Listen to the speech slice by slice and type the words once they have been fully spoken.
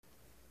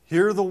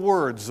Hear the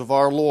words of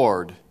our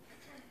Lord,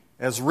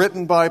 as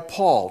written by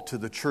Paul to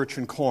the church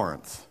in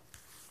Corinth.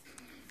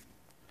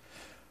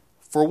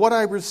 For what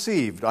I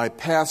received, I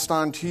passed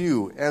on to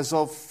you as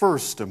of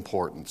first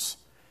importance,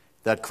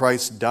 that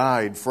Christ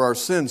died for our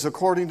sins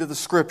according to the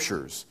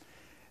Scriptures,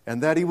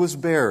 and that he was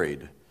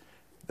buried,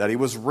 that he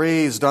was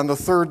raised on the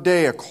third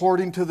day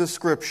according to the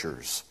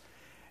Scriptures,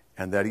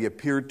 and that he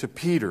appeared to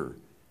Peter,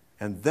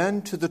 and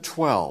then to the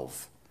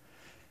 12.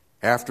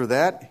 After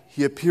that,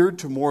 he appeared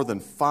to more than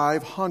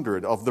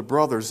 500 of the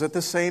brothers at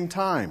the same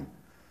time,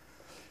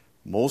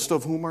 most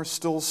of whom are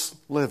still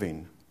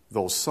living,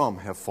 though some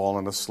have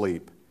fallen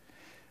asleep.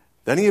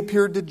 Then he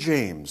appeared to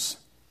James,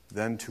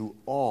 then to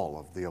all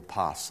of the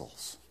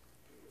apostles.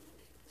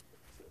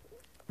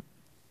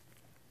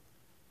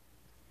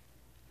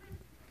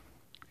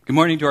 Good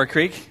morning, Door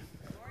Creek.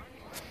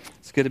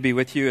 It's good to be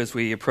with you as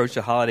we approach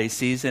the holiday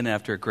season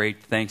after a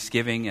great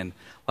Thanksgiving and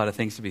a lot of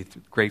things to be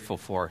grateful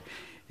for.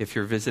 If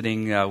you're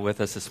visiting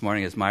with us this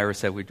morning, as Myra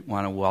said, we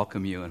want to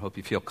welcome you and hope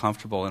you feel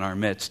comfortable in our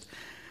midst.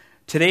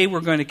 Today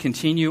we're going to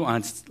continue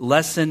on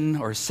lesson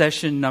or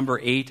session number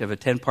 8 of a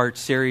 10-part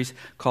series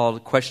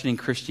called Questioning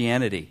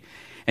Christianity.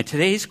 And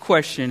today's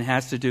question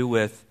has to do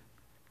with,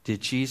 did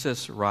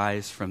Jesus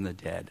rise from the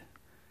dead?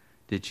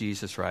 Did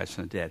Jesus rise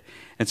from the dead?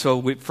 And so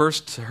we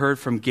first heard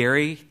from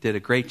Gary, did a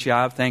great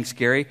job, thanks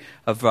Gary,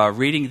 of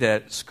reading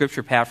the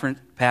scripture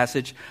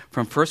passage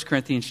from 1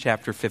 Corinthians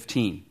chapter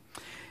 15.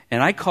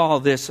 And I call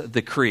this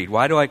the creed.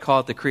 Why do I call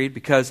it the creed?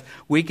 Because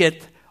we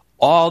get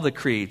all the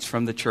creeds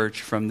from the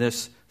church from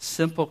this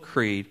simple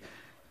creed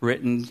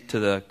written to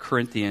the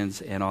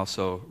Corinthians and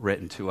also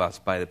written to us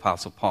by the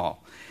Apostle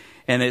Paul.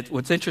 And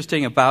what's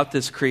interesting about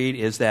this creed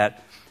is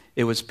that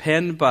it was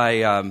penned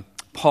by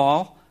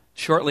Paul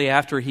shortly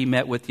after he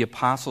met with the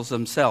apostles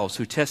themselves,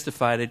 who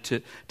testified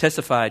to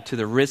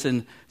the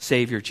risen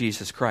Savior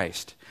Jesus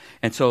Christ.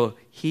 And so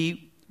it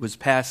was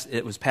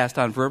passed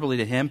on verbally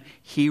to him.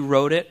 He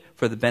wrote it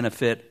for the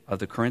benefit of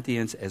the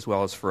Corinthians as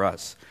well as for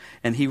us.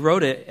 And he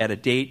wrote it at a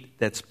date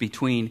that's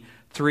between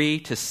 3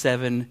 to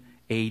 7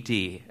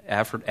 A.D.,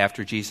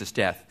 after Jesus'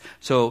 death.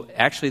 So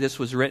actually this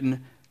was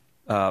written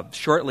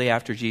shortly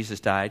after Jesus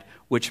died,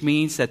 which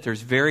means that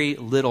there's very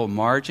little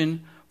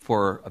margin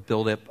for a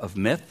buildup of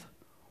myth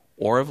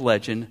or of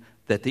legend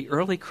that the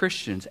early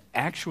Christians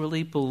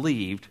actually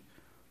believed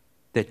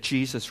that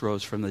Jesus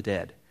rose from the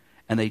dead.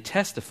 And they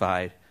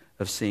testified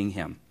of seeing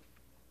him.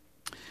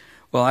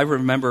 Well, I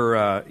remember,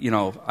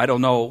 I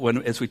don't know,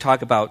 as we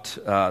talk about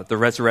the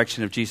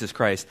resurrection of Jesus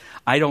Christ,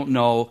 I don't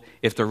know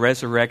if the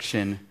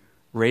resurrection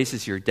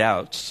raises your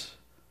doubts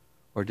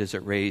or does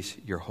it raise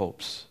your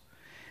hopes.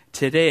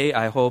 Today,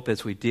 I hope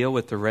as we deal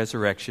with the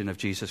resurrection of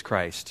Jesus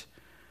Christ,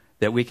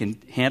 that we can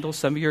handle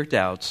some of your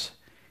doubts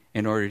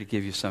in order to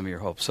give you some of your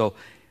hopes. So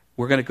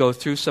we're going to go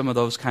through some of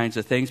those kinds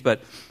of things,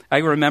 but I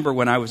remember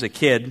when I was a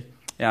kid,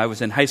 I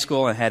was in high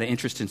school and had an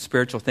interest in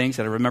spiritual things,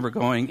 and I remember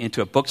going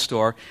into a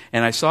bookstore,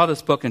 and I saw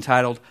this book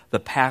entitled The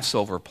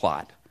Passover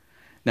Plot.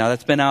 Now,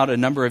 that's been out a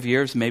number of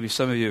years. Maybe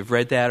some of you have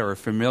read that or are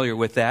familiar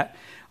with that.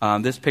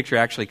 This picture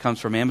actually comes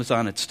from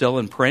Amazon. It's still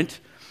in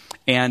print.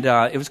 And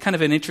it was kind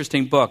of an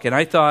interesting book. And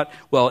I thought,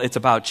 well, it's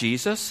about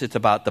Jesus. It's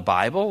about the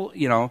Bible.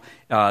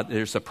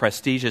 There's a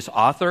prestigious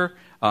author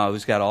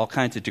who's got all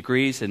kinds of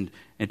degrees and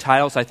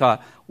titles. I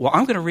thought, well,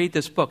 I'm going to read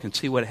this book and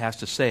see what it has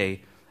to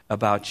say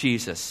about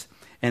Jesus.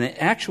 And in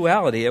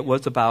actuality, it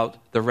was about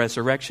the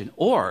resurrection,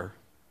 or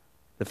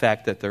the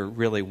fact that there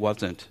really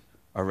wasn't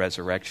a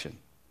resurrection.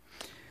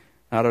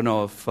 I don't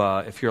know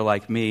if you're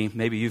like me.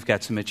 Maybe you've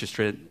got some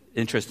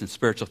interest in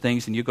spiritual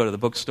things, and you go to the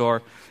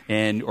bookstore,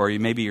 or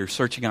maybe you're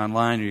searching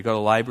online, or you go to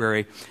the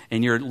library,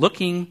 and you're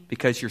looking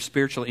because you're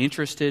spiritually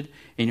interested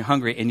and you're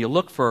hungry, and you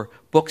look for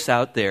books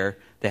out there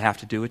that have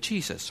to do with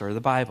Jesus or the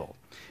Bible.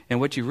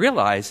 And what you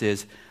realize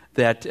is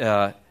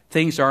that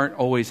things aren't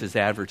always as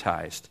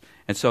advertised.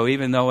 And so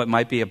even though it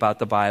might be about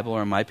the Bible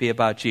or it might be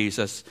about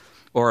Jesus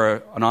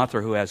or an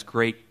author who has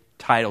great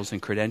titles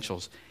and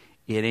credentials,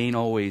 it ain't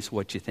always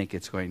what you think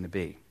it's going to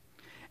be.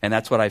 And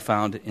that's what I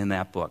found in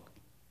that book.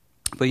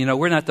 But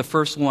we're not the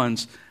first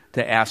ones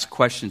to ask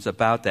questions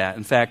about that.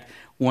 In fact,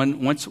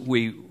 once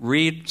we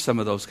read some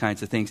of those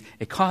kinds of things,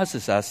 it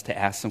causes us to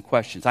ask some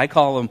questions. I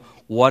call them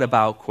what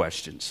about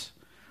questions.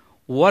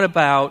 What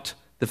about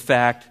the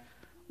fact,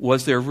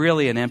 was there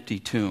really an empty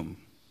tomb?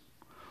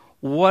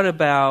 What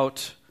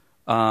about,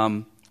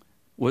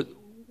 were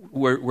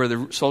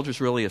the soldiers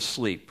really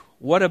asleep?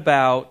 What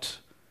about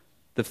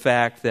the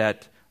fact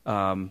that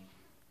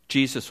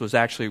Jesus was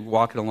actually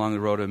walking along the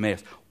road of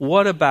Emmaus?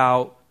 What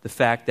about the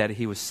fact that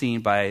he was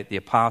seen by the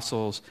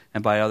apostles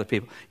and by other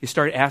people? You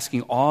start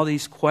asking all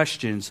these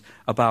questions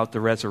about the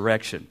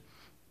resurrection.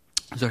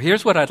 So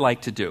here's what I'd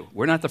like to do.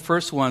 We're not the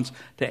first ones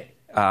to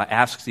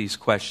ask these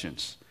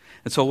questions.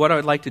 And so what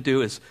I'd like to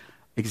do is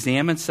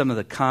examine some of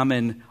the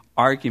common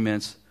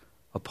arguments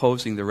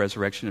opposing the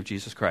resurrection of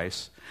Jesus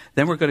Christ.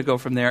 Then we're going to go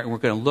from there, and we're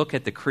going to look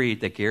at the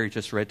creed that Gary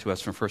just read to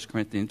us from 1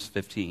 Corinthians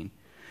 15.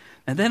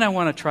 And then I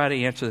want to try to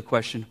answer the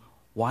question,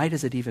 why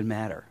does it even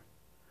matter?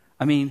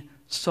 I mean,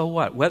 so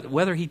what?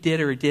 Whether he did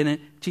or he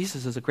didn't,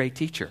 Jesus is a great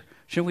teacher.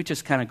 Shouldn't we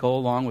just kind of go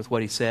along with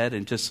what he said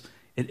and just,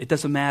 it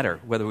doesn't matter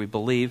whether we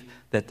believe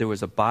that there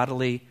was a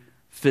bodily,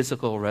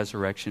 physical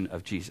resurrection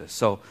of Jesus.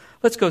 So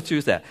let's go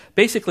through that.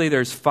 Basically,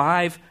 there's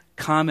 5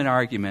 common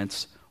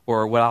arguments,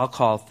 or what I'll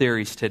call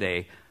theories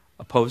today,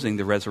 opposing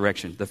the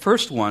resurrection. The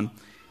first one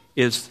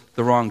is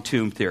the wrong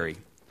tomb theory.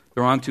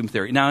 The wrong tomb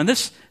theory. Now, in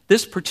this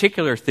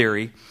particular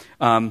theory,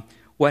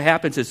 what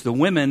happens is the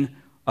women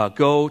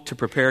go to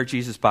prepare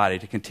Jesus' body,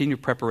 to continue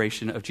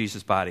preparation of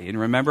Jesus' body. And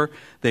remember,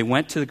 they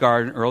went to the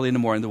garden early in the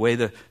morning. The way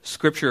the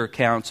scripture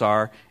accounts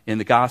are in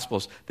the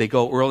Gospels, they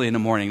go early in the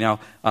morning. Now,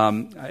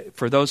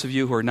 for those of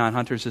you who are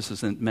non-hunters, this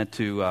isn't meant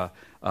to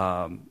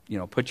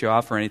put you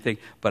off or anything,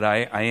 but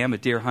I am a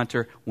deer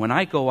hunter. When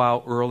I go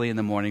out early in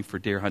the morning for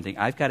deer hunting,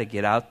 I've got to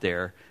get out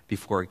there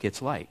before it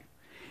gets light.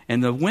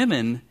 And the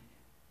women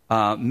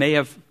may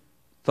have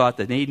thought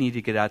that they needed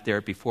to get out there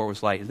before it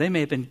was light. They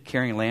may have been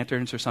carrying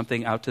lanterns or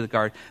something out to the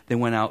garden. They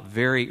went out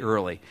very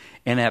early.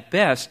 And at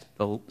best,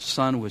 the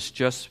sun was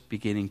just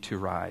beginning to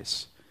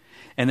rise.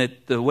 And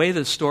the way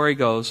the story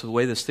goes, the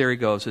way this theory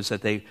goes, is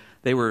that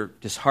they were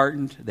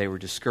disheartened, they were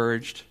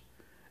discouraged,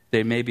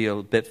 they may be a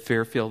bit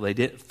fearful. They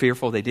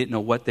didn't know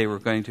what they were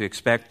going to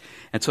expect.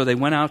 And so they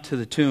went out to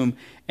the tomb,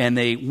 and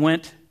they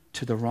went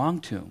to the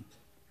wrong tomb.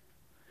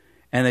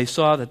 And they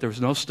saw that there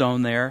was no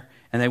stone there,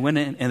 and they went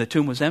in, and the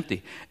tomb was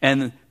empty.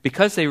 And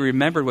because they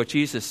remembered what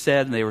Jesus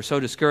said, and they were so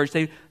discouraged,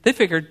 they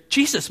figured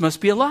Jesus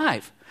must be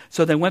alive.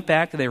 So they went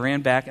back, and they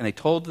ran back, and they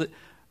told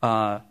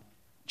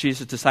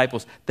Jesus'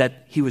 disciples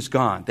that he was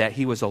gone, that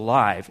he was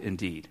alive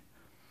indeed.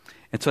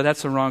 And so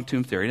that's the wrong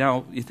tomb theory.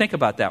 Now, you think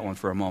about that one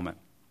for a moment.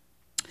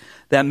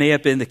 That may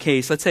have been the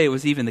case. Let's say it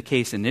was even the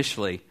case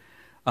initially.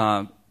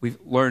 We've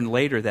learned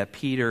later that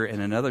Peter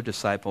and another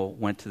disciple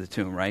went to the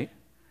tomb, right?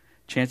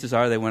 Chances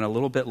are they went a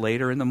little bit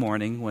later in the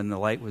morning when the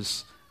light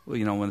was,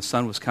 when the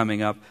sun was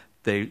coming up.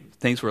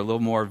 Things were a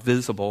little more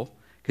visible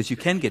because you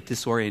can get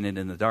disoriented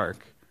in the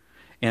dark.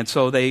 And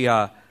so they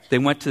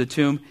went to the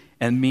tomb,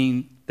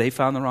 and they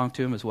found the wrong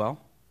tomb as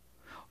well.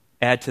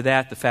 Add to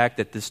that the fact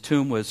that this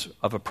tomb was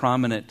of a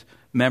prominent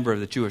member of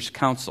the Jewish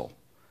council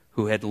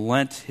who had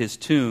lent his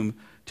tomb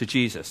to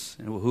Jesus.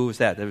 And who was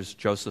that? That was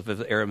Joseph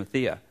of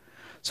Arimathea.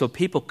 So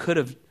people could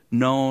have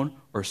known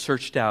or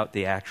searched out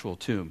the actual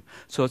tomb.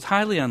 So it's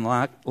highly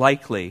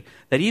unlikely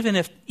that even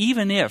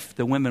if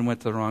the women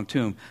went to the wrong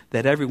tomb,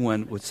 that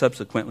everyone would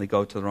subsequently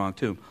go to the wrong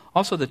tomb.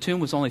 Also, the tomb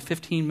was only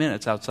 15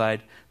 minutes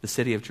outside the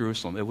city of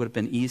Jerusalem. It would have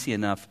been easy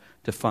enough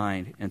to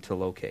find and to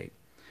locate.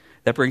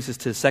 That brings us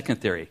to the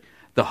second theory,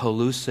 the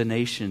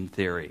hallucination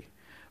theory.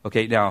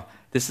 Okay, now,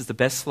 this is the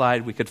best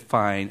slide we could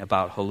find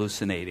about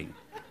hallucinating.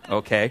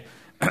 Okay?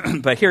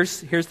 But here's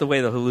the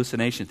way the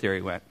hallucination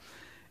theory went,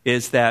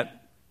 is that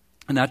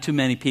not too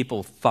many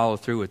people follow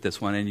through with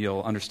this one, and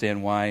you'll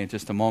understand why in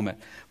just a moment.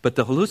 But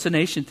the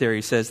hallucination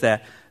theory says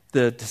that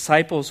the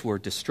disciples were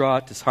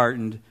distraught,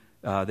 disheartened.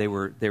 They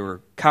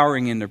were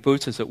cowering in their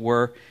boots, as it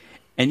were,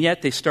 and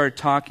yet they started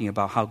talking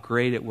about how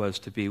great it was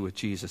to be with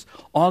Jesus,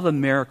 all the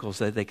miracles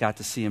that they got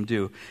to see him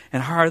do,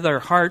 and how their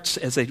hearts,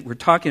 as they were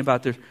talking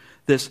about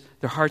their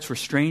hearts were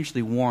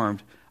strangely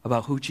warmed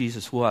about who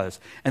Jesus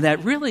was, and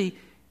that really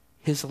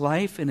his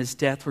life and his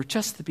death were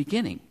just the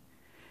beginning.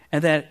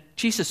 And that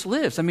Jesus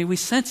lives. I mean, we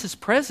sense his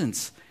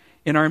presence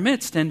in our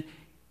midst, and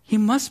he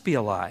must be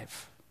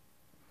alive.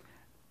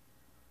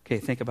 Okay,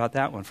 think about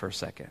that one for a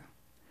second.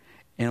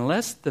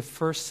 Unless the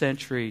first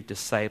century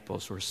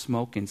disciples were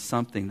smoking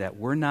something that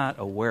we're not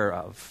aware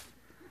of,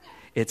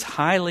 it's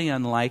highly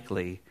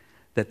unlikely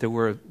that there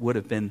would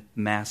have been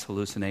mass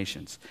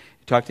hallucinations.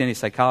 You talk to any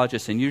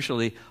psychologist, and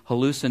usually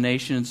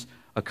hallucinations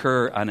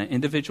occur on an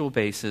individual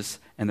basis,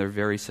 and they're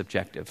very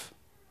subjective.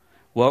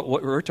 What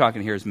we're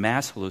talking here is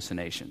mass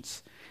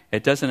hallucinations.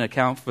 It doesn't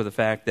account for the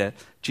fact that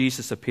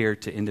Jesus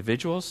appeared to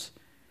individuals,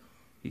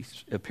 he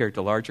appeared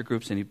to larger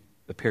groups, and he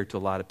appeared to a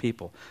lot of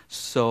people.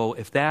 So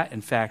if that,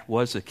 in fact,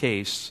 was the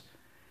case,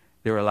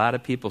 there were a lot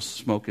of people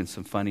smoking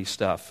some funny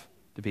stuff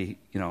to be,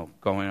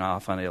 going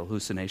off on a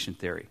hallucination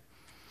theory.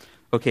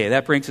 Okay,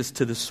 that brings us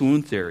to the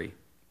swoon theory.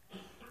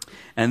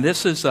 And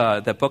this is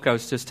that book I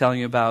was just telling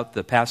you about,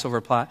 the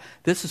Passover plot.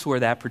 This is where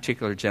that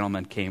particular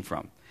gentleman came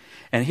from.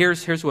 And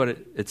here's what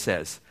it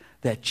says,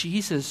 that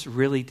Jesus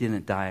really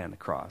didn't die on the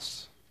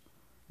cross.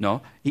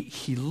 No,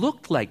 he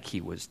looked like he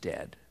was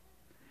dead.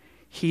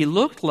 He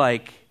looked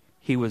like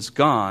he was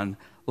gone,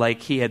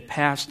 like he had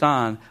passed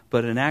on,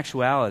 but in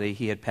actuality,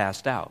 he had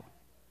passed out.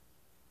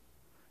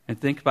 And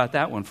think about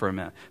that one for a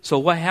minute. So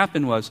what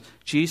happened was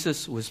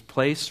Jesus was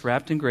placed,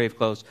 wrapped in grave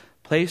clothes,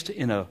 placed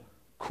in a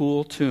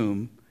cool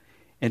tomb,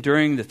 and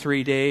during the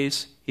 3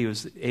 days, he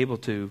was able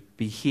to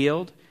be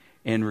healed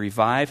and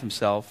revive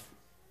himself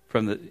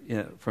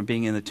from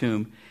being in the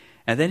tomb.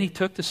 And then he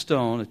took the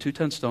stone, a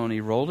 2-ton stone, he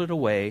rolled it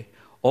away,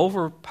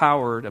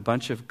 overpowered a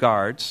bunch of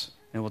guards,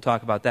 and we'll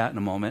talk about that in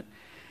a moment.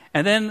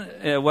 And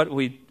then what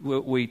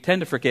we tend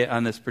to forget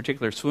on this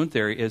particular swoon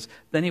theory is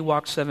then he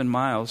walked 7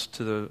 miles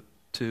to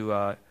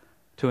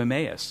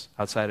Emmaus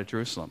outside of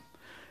Jerusalem.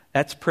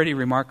 That's a pretty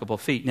remarkable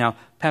feat. Now,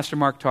 Pastor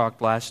Mark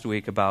talked last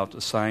week about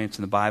the science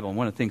in the Bible, and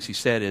one of the things he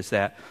said is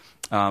that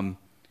on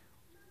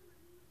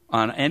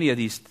any of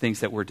these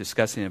things that we're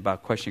discussing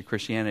about questioning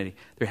Christianity,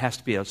 there has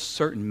to be a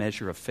certain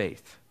measure of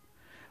faith.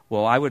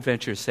 Well, I would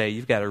venture to say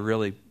you've got to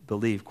really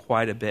believe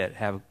quite a bit,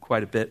 have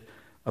quite a bit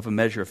of a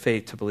measure of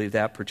faith to believe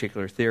that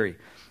particular theory.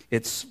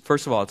 It's,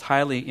 first of all, it's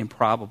highly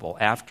improbable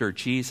after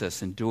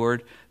Jesus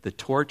endured the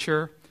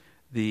torture,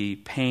 the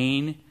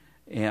pain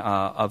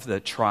of the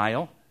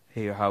trial,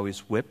 how he was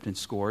whipped and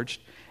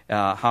scourged,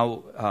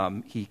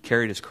 how he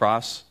carried his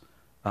cross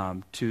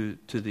to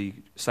the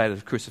site of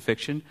the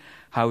crucifixion,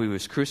 how he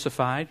was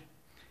crucified,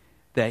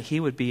 that he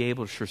would be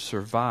able to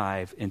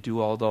survive and do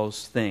all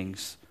those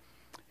things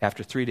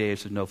after 3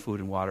 days of no food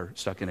and water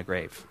stuck in a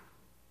grave.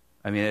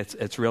 I mean,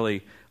 it's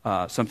really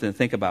something to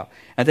think about.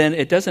 And then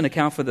it doesn't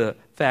account for the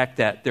fact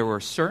that there were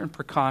certain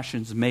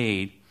precautions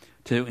made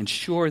to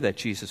ensure that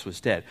Jesus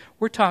was dead.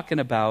 We're talking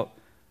about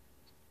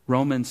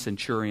Roman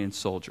centurion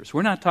soldiers.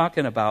 We're not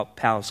talking about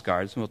palace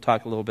guards, and we'll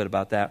talk a little bit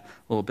about that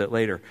a little bit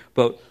later.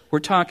 But we're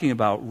talking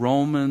about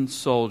Roman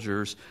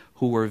soldiers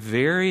who were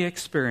very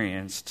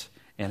experienced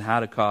in how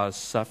to cause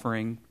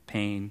suffering,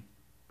 pain,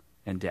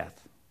 and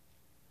death.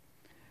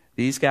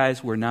 These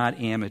guys were not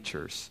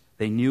amateurs.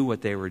 They knew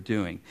what they were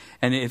doing.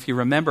 And if you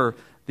remember,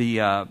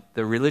 the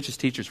religious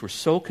teachers were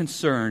so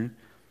concerned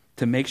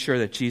to make sure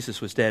that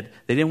Jesus was dead,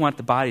 they didn't want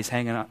the bodies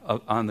hanging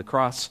on the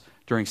cross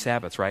during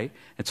Sabbath, right?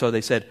 And so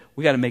they said,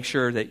 we got to make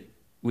sure that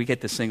we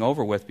get this thing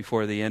over with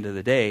before the end of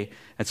the day.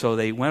 And so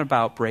they went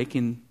about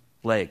breaking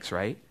legs,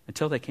 right?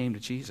 Until they came to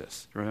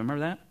Jesus. Remember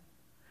that?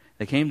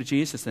 They came to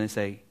Jesus and they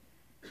say,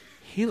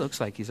 he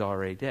looks like he's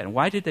already dead. And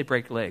why did they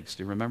break legs?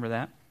 Do you remember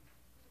that?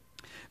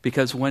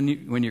 Because when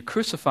you're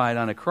crucified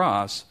on a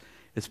cross,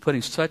 it's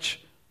putting such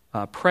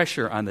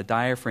pressure on the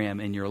diaphragm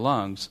in your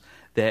lungs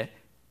that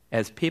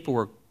as people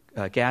were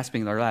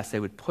gasping their last, they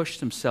would push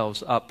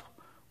themselves up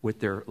with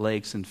their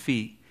legs and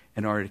feet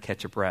in order to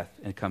catch a breath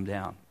and come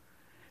down.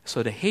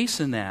 So to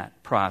hasten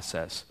that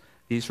process,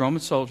 these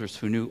Roman soldiers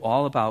who knew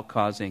all about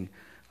causing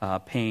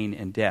pain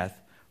and death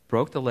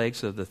broke the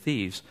legs of the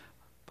thieves,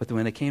 but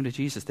when they came to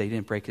Jesus, they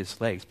didn't break his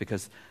legs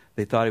because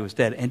they thought he was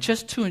dead. And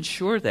just to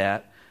ensure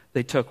that,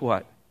 they took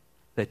what?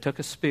 They took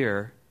a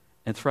spear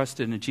and thrust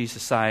it into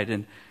Jesus' side,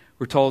 and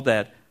we're told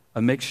that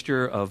a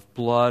mixture of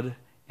blood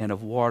and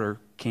of water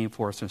came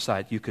forth from the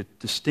side. You could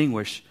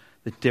distinguish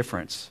the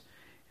difference.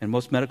 And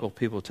most medical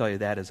people will tell you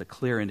that is a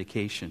clear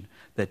indication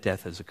that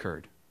death has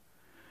occurred.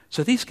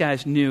 So these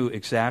guys knew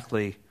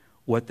exactly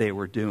what they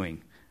were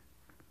doing.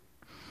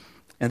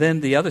 And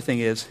then the other thing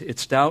is,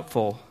 it's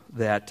doubtful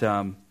that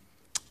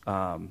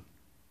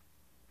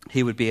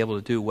he would be able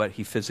to do what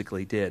he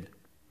physically did.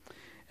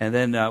 And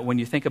then when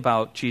you think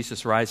about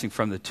Jesus rising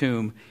from the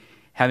tomb,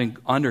 having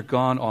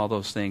undergone all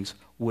those things,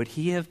 would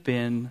he have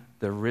been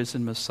the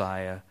risen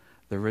Messiah,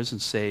 the risen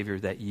Savior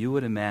that you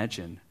would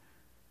imagine?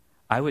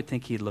 I would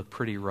think he'd look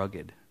pretty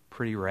rugged,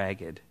 pretty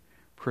ragged,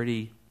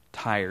 pretty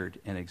tired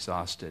and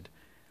exhausted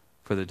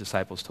for the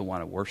disciples to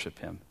want to worship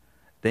him.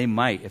 They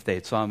might, if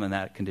they saw him in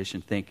that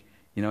condition, think,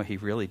 he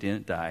really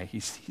didn't die.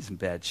 He's in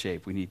bad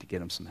shape. We need to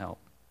get him some help.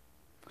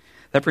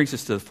 That brings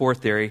us to the fourth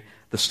theory,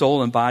 the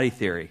stolen body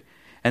theory.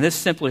 And this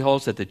simply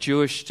holds that the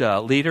Jewish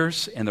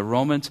leaders and the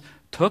Romans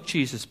took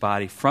Jesus'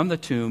 body from the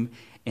tomb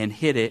and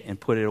hid it and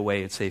put it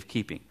away in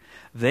safekeeping.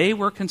 They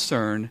were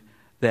concerned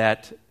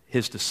that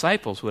his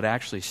disciples would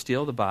actually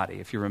steal the body,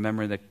 if you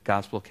remember the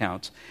gospel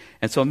accounts.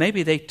 And so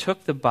maybe they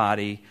took the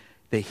body,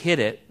 they hid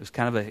it. It was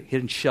kind of a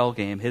hidden shell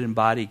game, hidden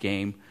body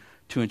game,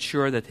 to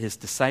ensure that his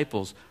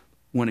disciples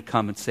wouldn't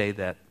come and say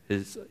that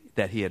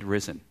he had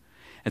risen.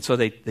 And so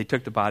they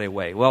took the body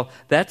away. Well,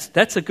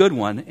 that's a good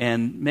one,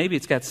 and maybe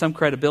it's got some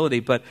credibility,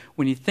 but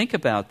when you think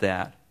about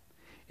that,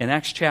 in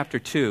Acts chapter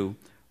 2,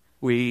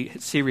 we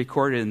see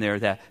recorded in there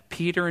that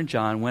Peter and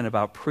John went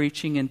about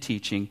preaching and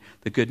teaching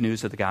the good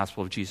news of the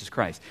gospel of Jesus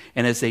Christ.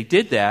 And as they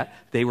did that,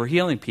 they were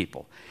healing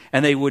people.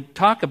 And they would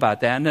talk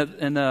about that,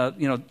 and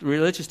the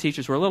religious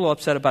teachers were a little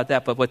upset about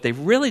that, but what they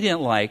really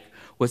didn't like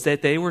was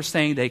that they were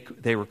saying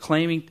they were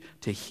claiming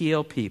to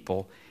heal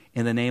people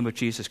in the name of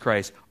Jesus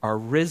Christ, our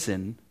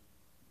risen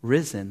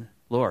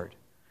Lord.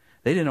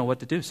 They didn't know what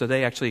to do, so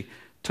they actually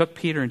took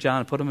Peter and John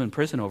and put them in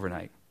prison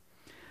overnight.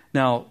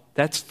 Now,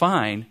 that's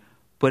fine,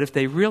 but if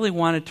they really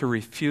wanted to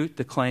refute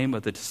the claim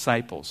of the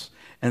disciples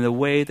and the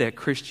way that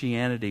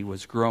Christianity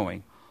was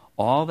growing,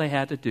 all they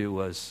had to do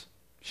was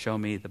show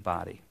me the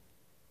body,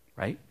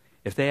 right?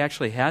 If they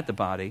actually had the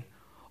body,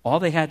 all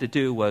they had to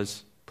do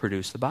was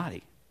produce the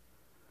body,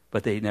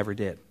 but they never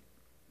did.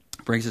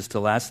 Brings us to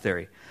the last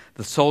theory,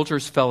 the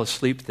soldiers fell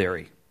asleep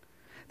theory.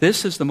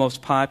 This is the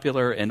most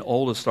popular and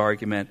oldest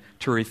argument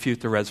to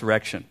refute the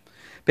resurrection.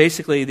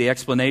 Basically, the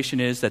explanation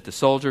is that the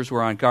soldiers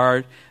were on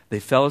guard, they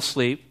fell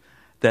asleep,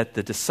 that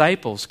the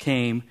disciples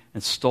came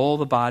and stole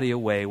the body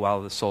away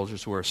while the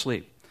soldiers were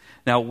asleep.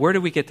 Now, where do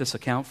we get this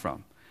account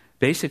from?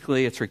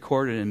 Basically, it's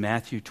recorded in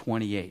Matthew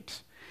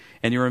 28.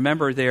 And you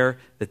remember there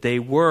that they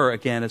were,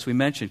 again, as we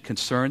mentioned,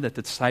 concerned that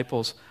the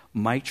disciples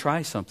might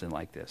try something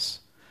like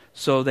this.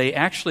 So they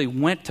actually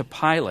went to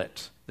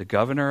Pilate, the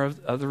governor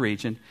of the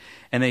region,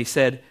 and they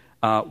said,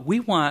 we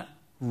want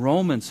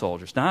Roman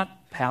soldiers,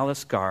 not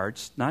palace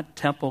guards, not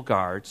temple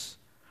guards.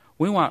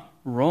 We want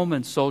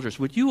Roman soldiers.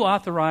 Would you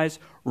authorize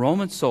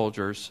Roman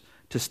soldiers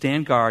to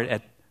stand guard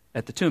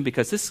at the tomb?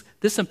 Because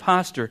this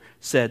imposter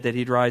said that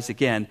he'd rise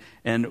again,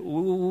 and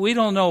we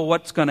don't know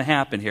what's going to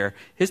happen here.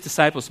 His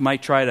disciples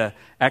might try to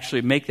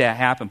actually make that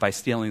happen by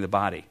stealing the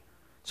body.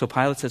 So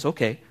Pilate says,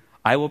 okay,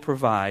 I will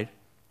provide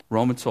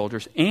Roman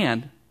soldiers,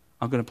 and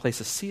I'm going to place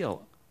a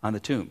seal on the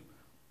tomb.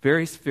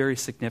 Very, very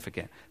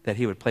significant that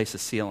he would place a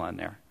seal on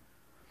there.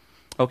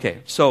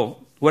 Okay,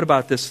 so what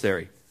about this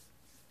theory?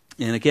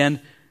 And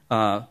again,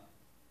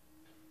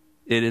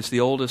 it is the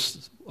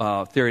oldest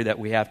theory that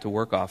we have to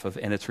work off of,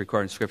 and it's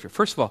recorded in Scripture.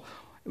 First of all,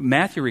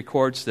 Matthew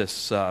records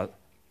this,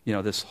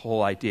 this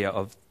whole idea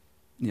of,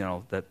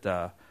 that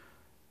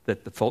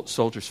the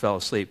soldiers fell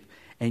asleep,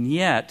 and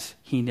yet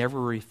he never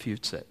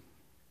refutes it.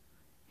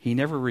 He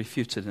never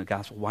refutes it in the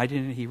gospel. Why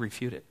didn't he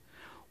refute it?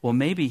 Well,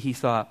 maybe he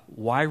thought,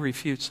 why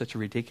refute such a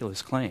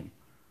ridiculous claim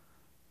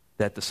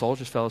that the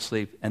soldiers fell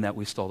asleep and that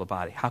we stole the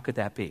body? How could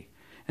that be?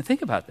 And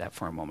think about that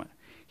for a moment.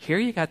 Here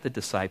you got the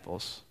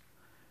disciples,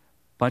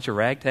 bunch of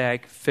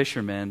ragtag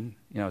fishermen,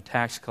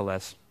 tax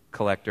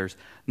collectors,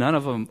 none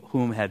of them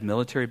whom had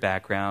military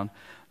background,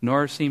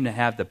 nor seemed to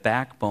have the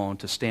backbone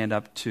to stand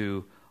up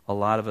to a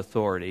lot of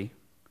authority.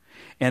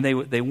 And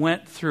they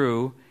went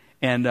through,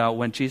 and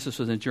when Jesus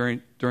was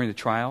during the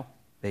trial,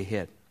 they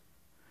hid.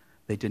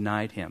 They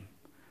denied him.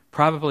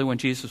 Probably when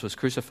Jesus was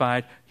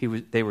crucified,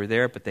 they were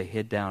there, but they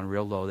hid down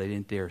real low. They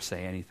didn't dare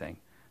say anything.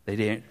 They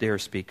didn't dare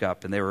speak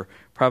up, and they were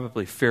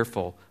probably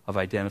fearful of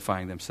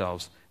identifying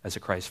themselves as a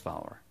Christ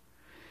follower.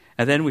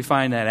 And then we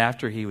find that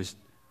after he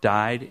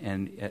died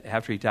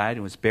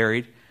and was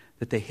buried,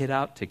 that they hid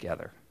out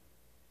together.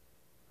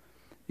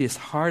 This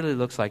hardly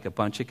looks like a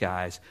bunch of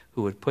guys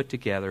who would put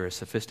together a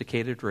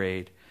sophisticated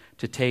raid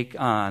to take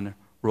on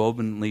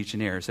Roman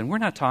legionnaires. And we're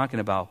not talking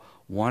about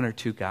one or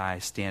two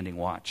guys standing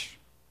watch.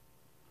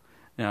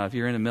 Now, if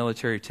you're in the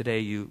military today,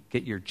 you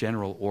get your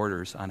general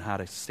orders on how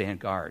to stand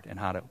guard and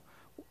how to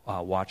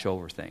watch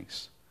over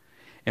things.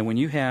 And when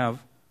you have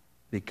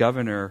the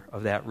governor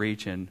of that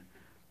region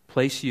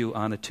place you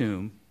on a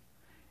tomb,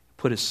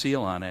 put a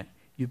seal on it,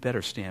 you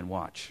better stand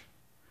watch.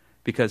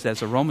 Because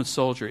as a Roman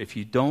soldier, if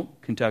you don't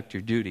conduct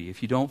your duty,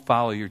 if you don't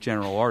follow your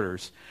general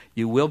orders,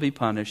 you will be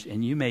punished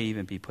and you may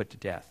even be put to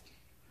death.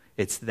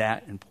 It's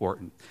that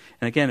important.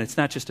 And again, it's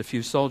not just a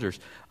few soldiers.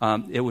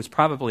 It was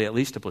probably at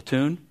least a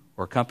platoon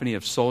or a company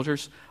of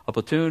soldiers. A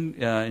platoon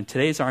in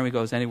today's army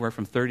goes anywhere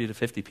from 30 to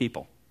 50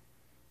 people.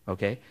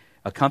 Okay?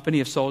 A company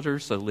of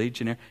soldiers, a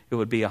legionnaire, it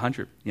would be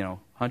 100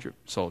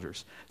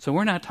 soldiers. So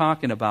we're not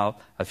talking about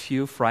a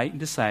few frightened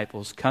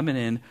disciples coming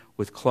in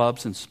with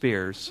clubs and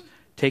spears,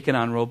 taking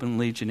on Roman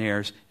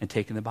legionnaires and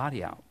taking the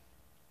body out.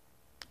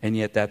 And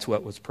yet that's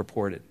what was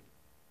purported.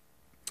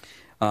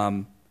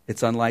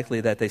 It's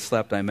unlikely that they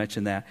slept, I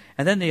mentioned that.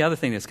 And then the other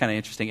thing that's kind of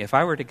interesting, if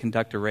I were to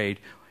conduct a raid,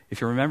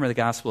 if you remember the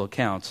gospel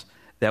accounts,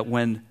 that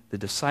when the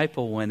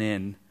disciple went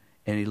in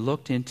and he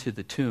looked into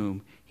the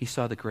tomb, he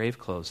saw the grave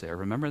clothes there.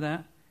 Remember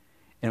that?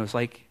 And it's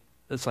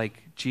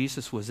like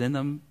Jesus was in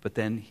them, but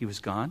then he was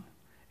gone,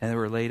 and they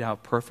were laid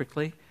out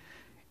perfectly.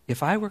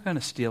 If I were going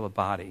to steal a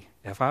body,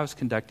 if I was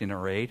conducting a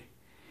raid,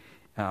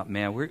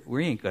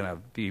 we ain't going to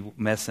be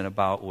messing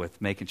about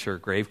with making sure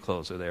grave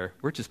clothes are there.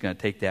 We're just going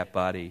to take that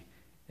body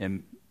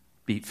and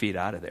beat feet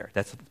out of there.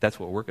 That's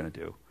what we're going to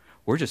do.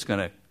 We're just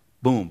going to,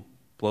 boom,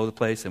 blow the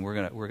place, and we're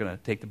going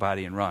to take the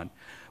body and run.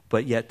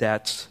 But yet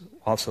that's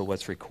also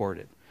what's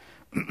recorded.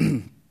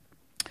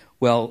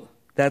 Well,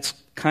 that's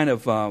kind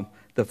of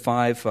the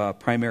five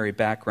primary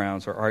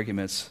backgrounds or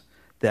arguments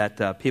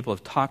that people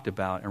have talked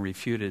about and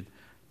refuted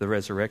the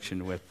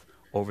resurrection with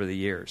over the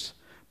years.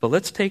 But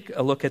let's take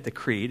a look at the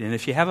creed. And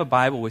if you have a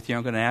Bible with you,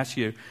 I'm going to ask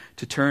you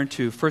to turn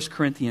to 1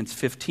 Corinthians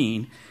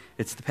 15.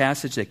 It's the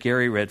passage that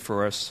Gary read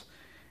for us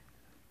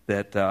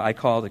that I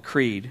call the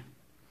creed.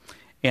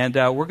 And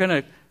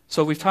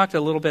so we've talked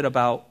a little bit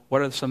about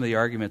what are some of the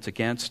arguments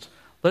against.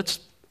 Let's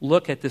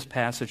look at this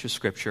passage of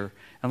Scripture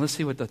and let's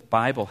see what the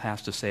Bible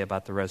has to say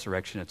about the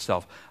resurrection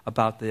itself,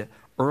 about the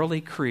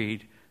early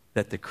creed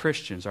that the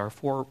Christians, our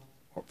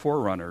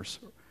forerunners,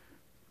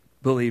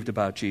 believed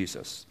about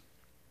Jesus.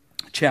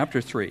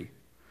 Chapter 3.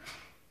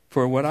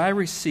 For what I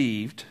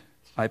received,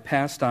 I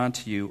passed on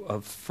to you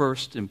of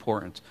first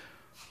importance.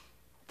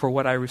 For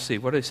what I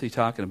received. What is he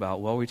talking about?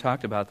 Well, we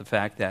talked about the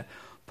fact that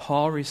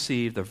Paul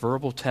received the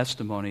verbal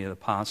testimony of the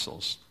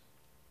apostles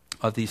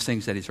of these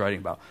things that he's writing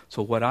about.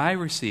 So what I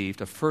received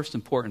of first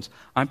importance,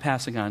 I'm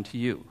passing on to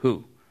you.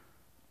 Who?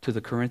 To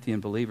the Corinthian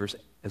believers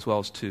as well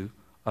as to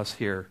us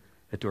here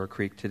at Door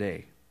Creek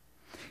today.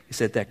 He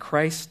said that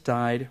Christ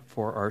died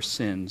for our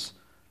sins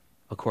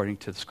according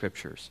to the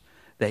Scriptures.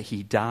 That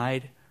he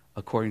died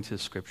according to the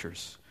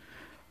Scriptures.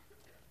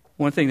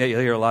 One thing that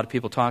you'll hear a lot of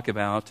people talk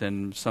about,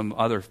 and some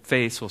other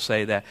faiths will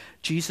say that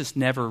Jesus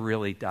never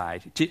really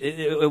died.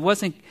 It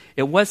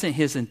wasn't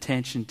his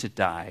intention to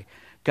die.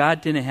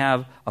 God didn't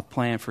have a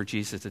plan for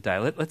Jesus to die.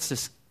 Let's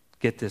just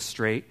get this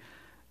straight.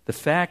 The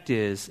fact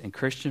is, in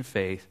Christian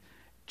faith,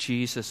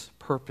 Jesus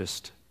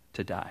purposed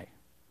to die.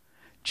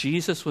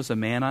 Jesus was a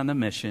man on a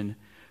mission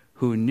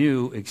who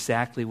knew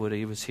exactly what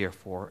he was here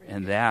for,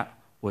 and that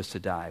was to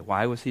die.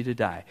 Why was he to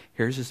die?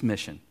 Here's his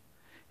mission.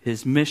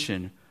 His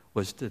mission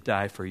was to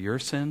die for your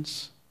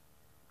sins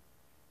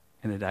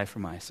and to die for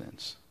my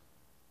sins.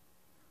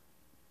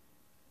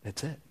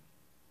 That's it.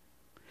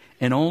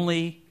 And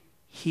only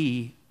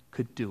he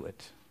could do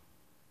it.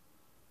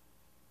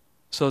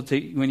 So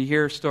when you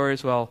hear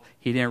stories, well,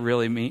 he didn't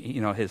really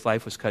mean, his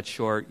life was cut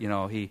short,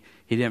 he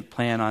didn't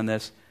plan on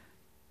this.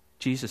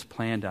 Jesus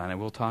planned on it.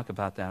 We'll talk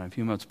about that in a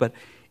few moments. But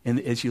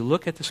as you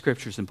look at the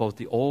scriptures in both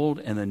the Old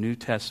and the New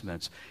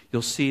Testaments,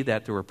 you'll see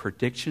that there were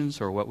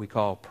predictions, or what we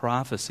call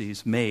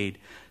prophecies, made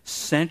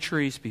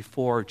centuries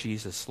before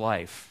Jesus'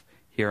 life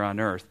here on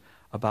earth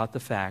about the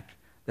fact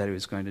that he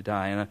was going to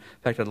die. And in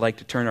fact, I'd like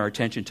to turn our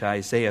attention to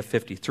Isaiah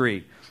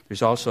 53.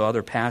 There's also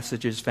other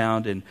passages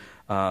found in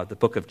the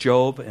book of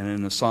Job and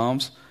in the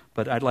Psalms,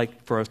 but I'd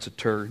like for us to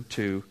turn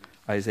to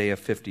Isaiah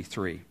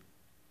 53.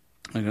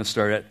 I'm going to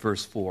start at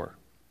verse 4.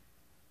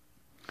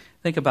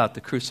 Think about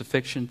the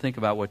crucifixion, think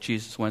about what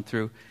Jesus went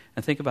through,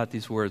 and think about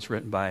these words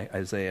written by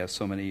Isaiah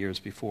so many years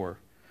before.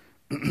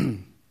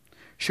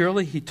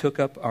 Surely he took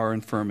up our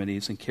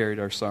infirmities and carried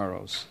our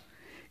sorrows.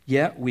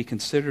 Yet we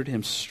considered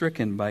him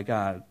stricken by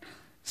God,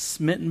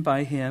 smitten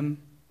by him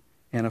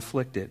and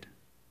afflicted.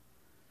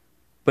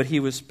 But he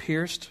was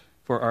pierced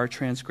for our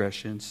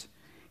transgressions.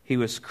 He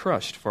was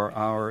crushed for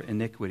our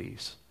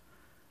iniquities.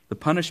 The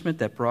punishment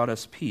that brought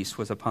us peace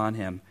was upon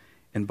him,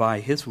 and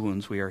by his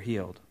wounds we are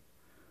healed.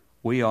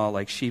 We all,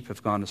 like sheep,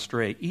 have gone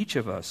astray. Each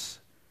of us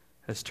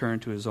has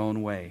turned to his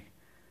own way,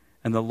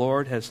 and the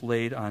Lord has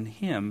laid on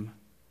him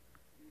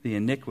the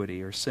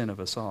iniquity or sin of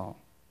us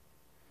all.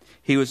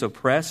 He was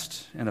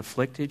oppressed and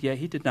afflicted, yet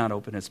he did not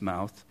open his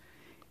mouth.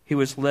 He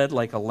was led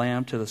like a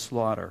lamb to the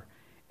slaughter,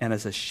 and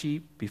as a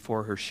sheep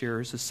before her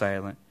shearers is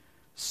silent,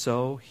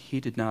 so he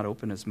did not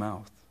open his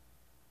mouth.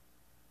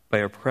 By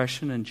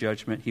oppression and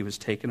judgment he was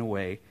taken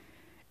away,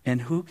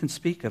 and who can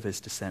speak of his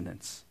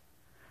descendants?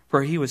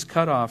 For he was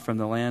cut off from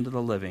the land of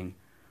the living.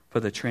 For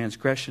the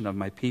transgression of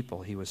my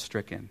people he was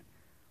stricken.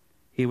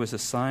 He was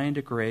assigned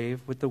a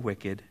grave with the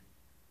wicked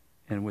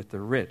and with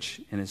the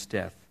rich in his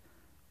death,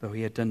 though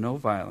he had done no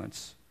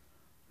violence,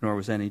 nor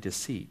was any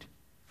deceit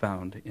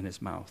found in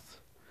his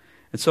mouth.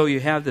 And so you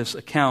have this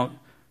account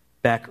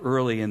back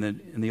early in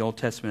the Old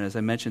Testament. As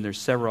I mentioned, there's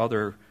several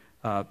other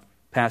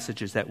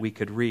passages that we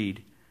could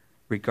read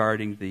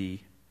regarding the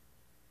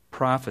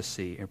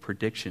prophecy and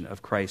prediction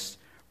of Christ's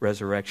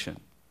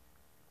resurrection.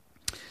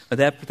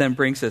 That then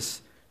brings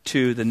us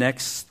to the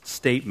next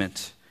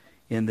statement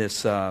in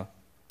this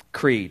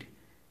creed.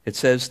 It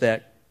says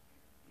that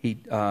he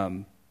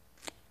died,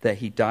 that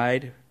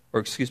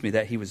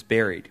he was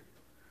buried.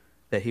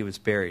 That he was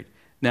buried.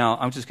 Now,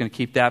 I'm just going to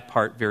keep that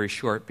part very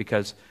short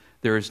because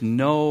there is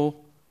no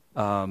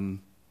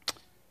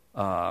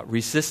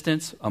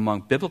resistance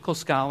among biblical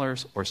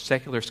scholars or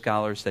secular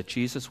scholars that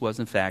Jesus was,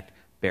 in fact,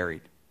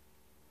 buried.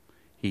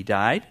 He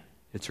died.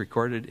 It's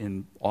recorded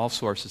in all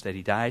sources that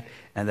he died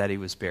and that he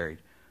was buried.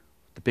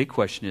 The big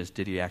question is,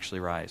 did he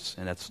actually rise?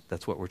 And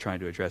that's what we're trying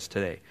to address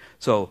today.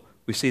 So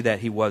we see that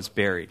he was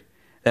buried.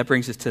 That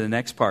brings us to the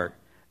next part,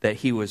 that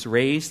he was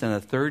raised on the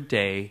third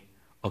day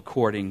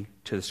according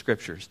to the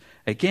Scriptures.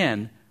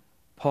 Again,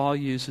 Paul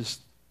uses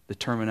the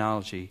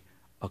terminology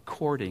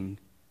according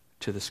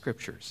to the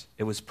Scriptures.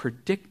 It was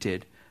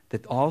predicted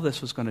that all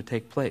this was going to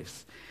take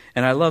place.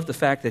 And I love the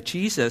fact that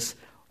Jesus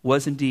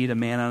was indeed a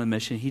man on a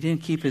mission. He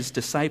didn't keep his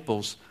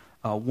disciples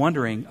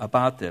wondering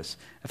about this.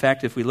 In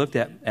fact, if we looked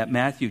at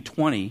Matthew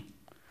 20,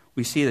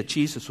 we see that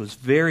Jesus was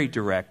very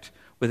direct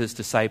with his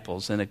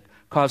disciples, and it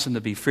caused them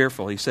to be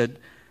fearful. He said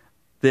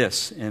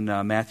this in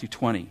Matthew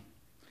 20.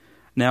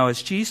 Now,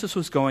 as Jesus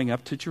was going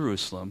up to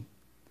Jerusalem,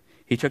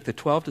 he took the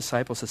 12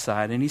 disciples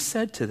aside, and he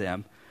said to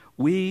them,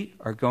 "We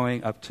are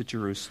going up to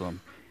Jerusalem,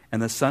 and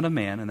the Son of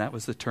Man," and that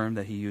was the term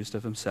that he used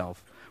of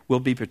himself, "will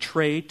be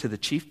betrayed to the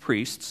chief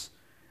priests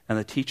and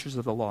the teachers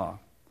of the law.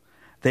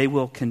 They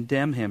will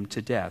condemn him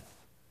to death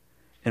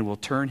and will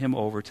turn him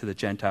over to the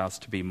Gentiles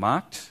to be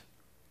mocked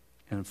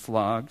and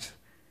flogged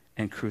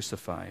and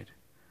crucified.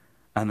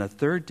 On the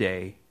third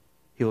day,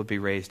 he will be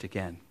raised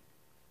again."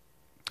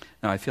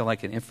 Now, I feel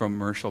like an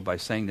infomercial by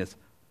saying this,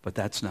 but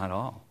that's not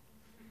all.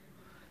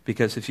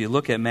 Because if you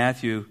look at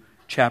Matthew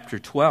chapter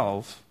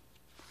 12,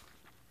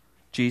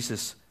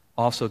 Jesus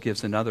also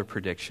gives another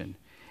prediction.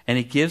 And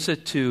he gives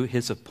it to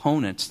his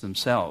opponents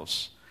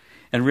themselves.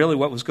 And really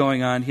what was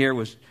going on here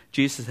was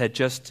Jesus had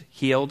just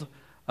healed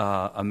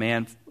a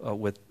man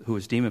who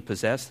was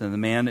demon-possessed. And the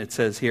man, it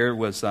says here,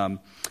 was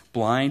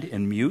blind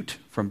and mute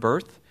from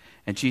birth.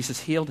 And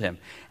Jesus healed him.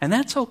 And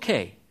that's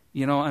okay.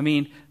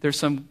 There's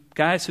some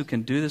guys who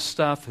can do this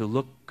stuff, who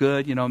look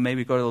good,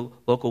 maybe go to the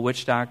local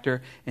witch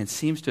doctor and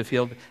seems to have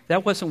healed.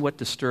 That wasn't what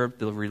disturbed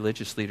the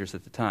religious leaders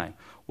at the time.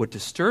 What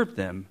disturbed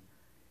them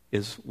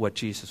is what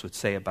Jesus would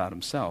say about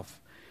himself.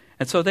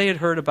 And so they had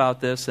heard about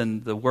this,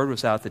 and the word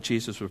was out that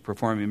Jesus was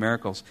performing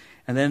miracles.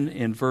 And then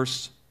in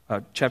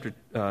chapter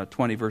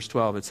 20, verse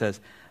 12, it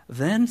says,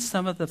 "Then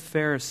some of the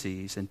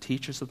Pharisees and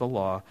teachers of the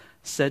law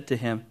said to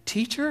him,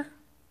 'Teacher,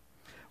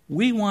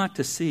 we want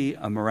to see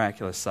a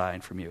miraculous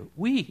sign from you.'"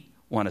 We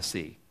want to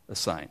see a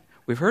sign.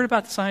 We've heard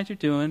about the signs you're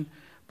doing,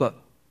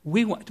 but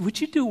would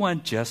you do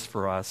one just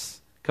for us?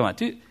 Come on,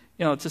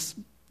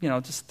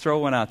 just throw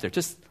one out there.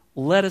 Just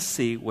let us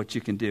see what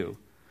you can do.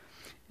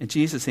 And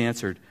Jesus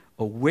answered,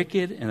 "A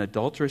wicked and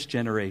adulterous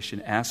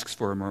generation asks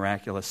for a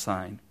miraculous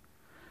sign,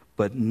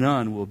 but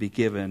none will be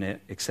given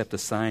it except the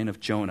sign of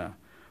Jonah.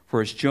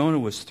 For as Jonah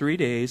was 3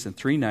 days and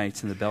 3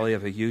 nights in the belly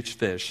of a huge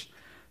fish,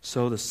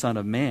 so the Son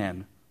of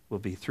Man will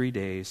be 3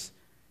 days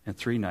and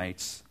 3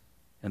 nights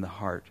in the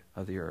heart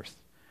of the earth."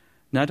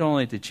 Not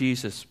only did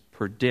Jesus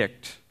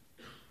predict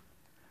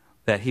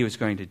that he was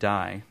going to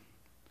die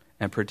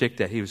and predict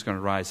that he was going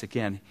to rise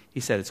again,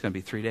 he said it's going to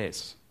be 3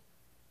 days.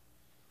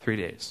 3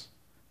 days.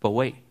 But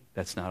wait,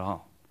 that's not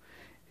all.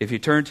 If you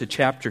turn to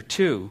chapter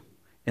 2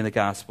 in the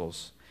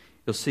Gospels,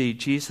 you'll see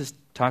Jesus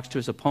talks to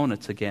his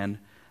opponents again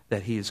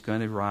that he is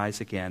going to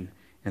rise again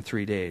in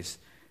 3 days.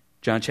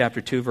 John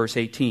chapter 2, verse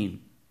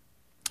 18.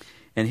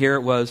 And here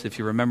it was, if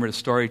you remember the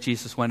story,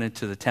 Jesus went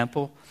into the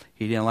temple.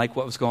 He didn't like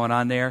what was going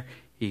on there.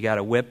 He got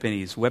a whip, and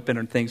he's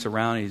whipping things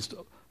around. He's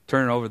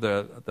turning over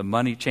the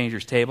money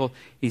changer's table.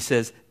 He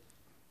says,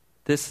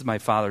 "This is my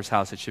Father's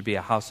house. It should be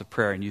a house of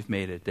prayer, and you've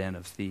made it a den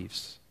of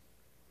thieves."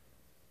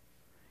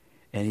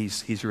 And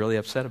he's really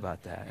upset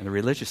about that. And the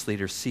religious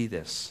leaders see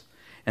this.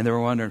 And they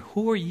were wondering,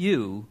 who are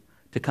you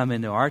to come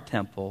into our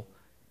temple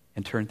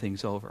and turn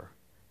things over?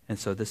 And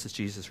so this is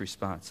Jesus'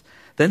 response.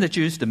 Then the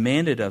Jews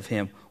demanded of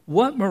him,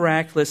 "What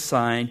miraculous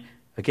sign,"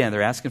 again,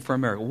 they're asking for a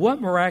miracle, "what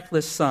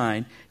miraculous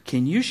sign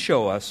can you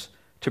show us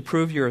to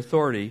prove your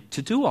authority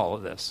to do all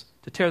of this,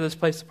 to tear this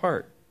place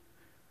apart?"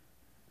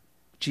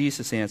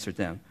 Jesus answered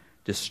them,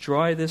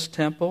 "Destroy this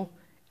temple,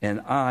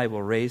 and I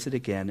will raise it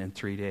again in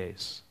 3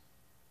 days."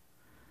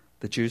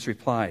 The Jews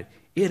replied,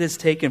 "It has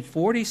taken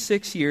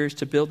 46 years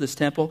to build this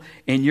temple,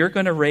 and you're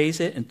going to raise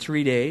it in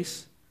 3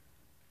 days?"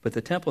 But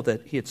the temple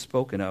that he had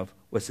spoken of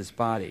was his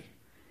body.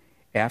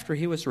 After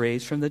he was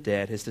raised from the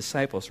dead, his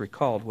disciples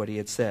recalled what he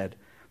had said.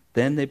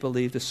 Then they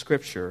believed the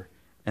scripture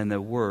and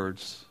the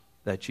words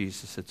that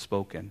Jesus had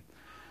spoken.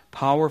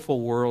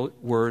 Powerful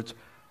words,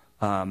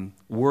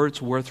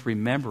 words worth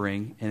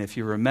remembering. And if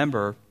you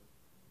remember,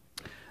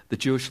 the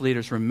Jewish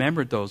leaders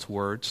remembered those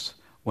words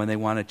when they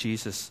wanted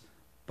Jesus'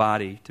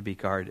 body to be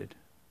guarded.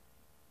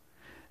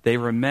 They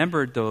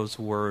remembered those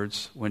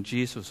words when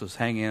Jesus was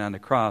hanging on the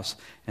cross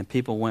and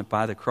people went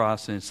by the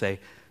cross and say,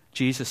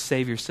 "Jesus,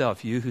 save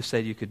yourself. You who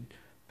said you could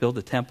build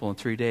a temple in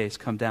 3 days,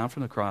 come down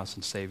from the cross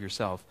and save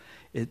yourself."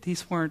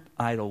 These weren't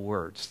idle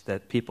words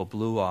that people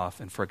blew off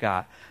and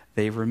forgot.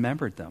 They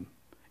remembered them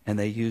and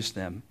they used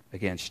them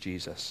against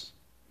Jesus.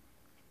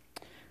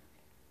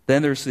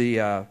 Then there's the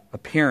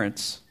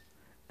appearance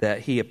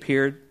that he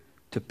appeared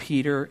to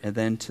Peter and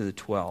then to the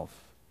 12.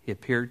 He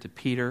appeared to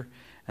Peter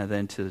and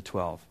then to the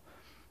 12.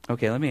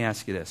 Okay, let me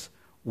ask you this.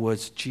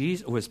 Was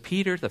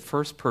Peter the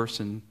first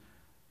person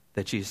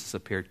that Jesus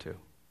appeared to?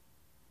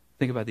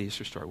 Think about the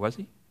Easter story. Was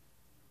he?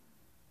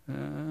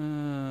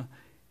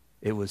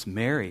 It was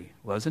Mary,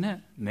 wasn't it?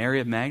 Mary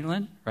of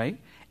Magdalene, right?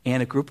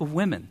 And a group of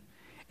women.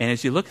 And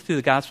as you look through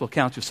the gospel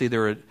accounts, you'll see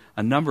there are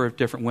a number of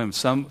different women.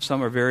 Some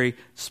are very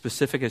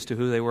specific as to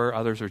who they were.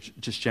 Others are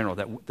just general,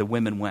 that the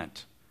women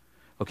went.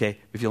 Okay?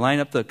 If you line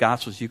up the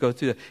gospels, you go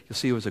through, you'll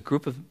see it was a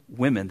group of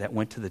women that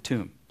went to the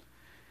tomb.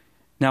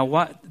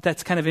 Now,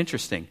 that's kind of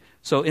interesting.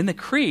 So in the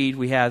creed,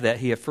 we have that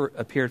he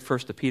appeared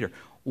first to Peter.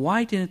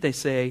 Why didn't they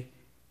say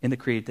in the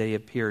creed that he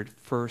appeared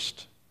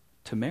first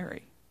to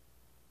Mary?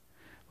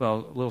 Well,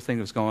 a little thing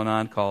was going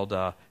on called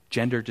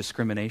gender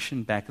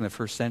discrimination back in the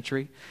first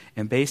century.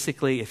 And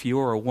basically, if you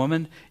were a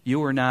woman, you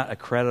were not a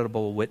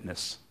creditable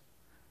witness.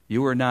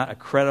 You were not a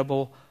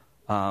credible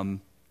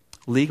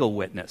legal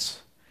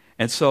witness.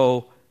 And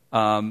so,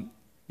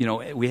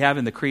 we have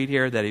in the creed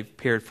here that he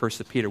appeared first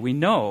to Peter. We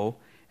know,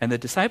 and the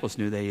disciples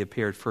knew that he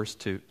appeared first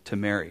to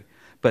Mary.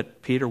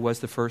 But Peter was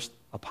the first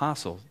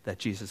apostle that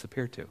Jesus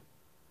appeared to.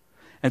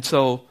 And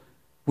so,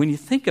 when you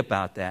think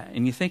about that,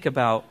 and you think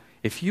about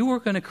if you were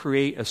going to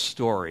create a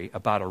story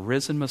about a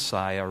risen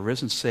Messiah, a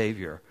risen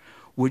Savior,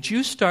 would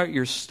you start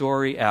your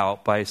story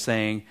out by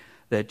saying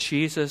that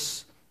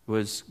Jesus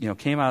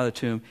came out of the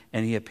tomb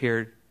and he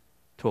appeared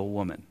to a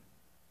woman,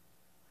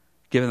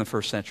 given the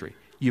first century?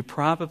 You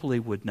probably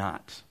would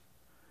not.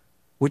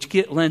 Which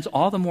lends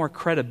all the more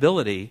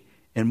credibility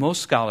in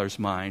most scholars'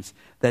 minds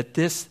that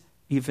this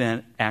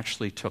event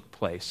actually took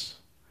place.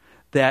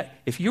 That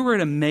if you were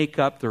to make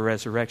up the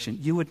resurrection,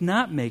 you would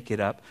not make it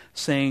up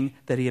saying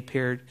that he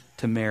appeared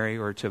to Mary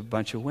or to a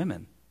bunch of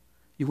women.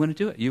 You wouldn't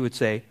do it. You would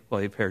say, well,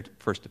 he appeared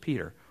first to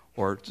Peter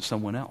or to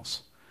someone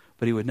else.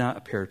 But he would not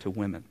appear to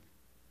women.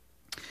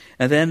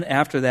 And then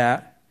after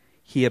that,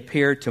 he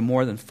appeared to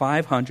more than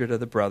 500 of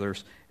the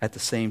brothers at the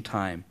same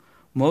time,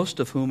 most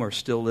of whom are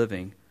still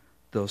living,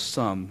 though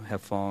some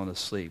have fallen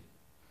asleep.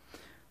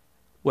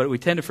 what we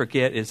tend to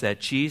forget is that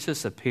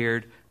Jesus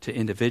appeared to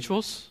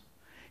individuals.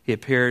 He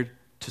appeared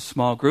to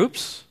small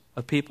groups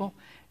of people.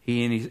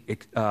 He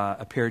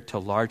appeared to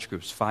large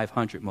groups,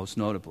 500 most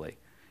notably.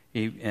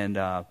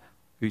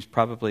 He's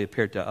probably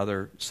appeared to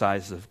other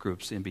sizes of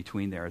groups in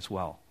between there as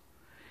well.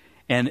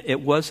 And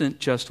it wasn't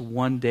just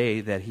one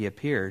day that he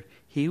appeared.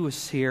 He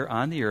was here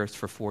on the earth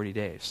for 40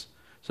 days.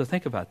 So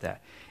think about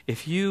that.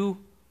 If you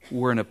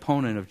were an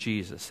opponent of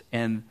Jesus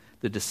and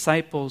the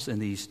disciples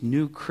and these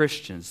new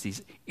Christians,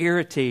 these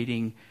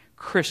irritating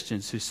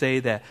Christians who say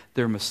that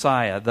their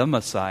Messiah, the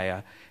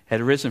Messiah,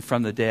 had risen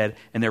from the dead,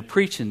 and they're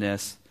preaching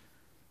this,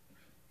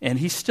 and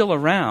he's still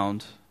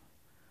around,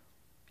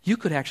 you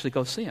could actually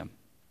go see him.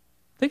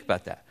 Think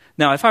about that.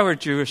 Now, if I were a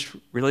Jewish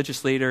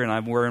religious leader and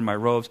I'm wearing my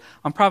robes,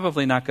 I'm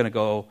probably not going to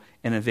go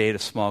and invade a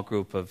small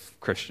group of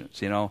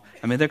Christians, you know.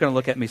 I mean, they're going to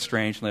look at me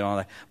strangely and all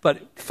that.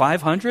 But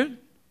 500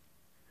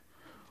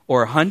 or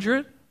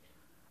 100,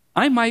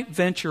 I might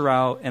venture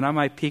out and I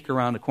might peek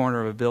around the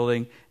corner of a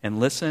building and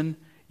listen.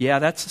 Yeah,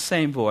 that's the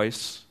same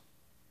voice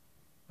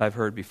I've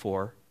heard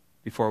before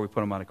we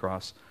put him on a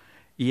cross.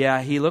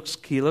 Yeah, he looks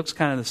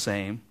kind of the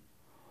same.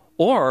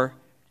 Or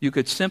you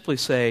could simply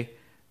say,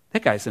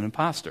 that guy's an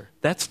imposter.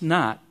 That's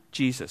not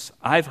Jesus.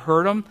 I've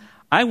heard him.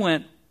 I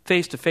went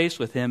face to face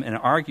with him and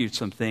argued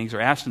some things or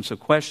asked him some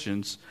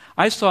questions.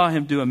 I saw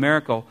him do a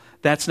miracle.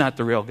 That's not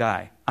the real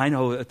guy. I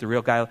know that the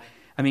real guy.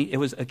 I mean, it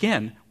was,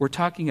 again, we're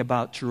talking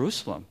about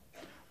Jerusalem.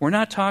 We're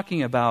not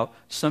talking about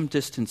some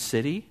distant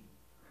city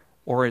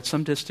or at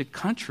some distant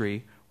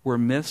country where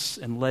myths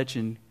and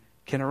legend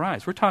can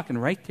arise. We're talking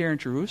right there in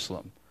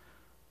Jerusalem.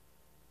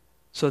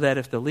 So that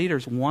if the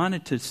leaders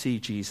wanted to see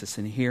Jesus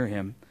and hear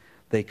him,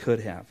 they could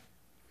have.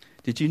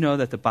 Did you know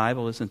that the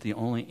Bible isn't the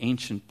only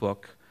ancient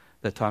book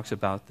that talks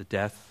about the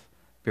death,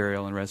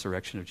 burial, and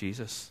resurrection of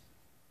Jesus?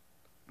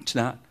 It's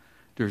not.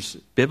 There's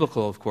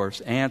biblical, of course,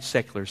 and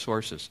secular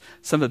sources.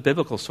 Some of the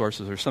biblical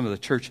sources or some of the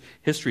church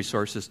history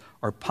sources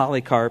are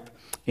Polycarp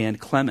and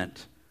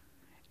Clement.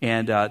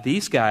 And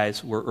these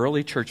guys were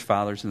early church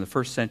fathers in the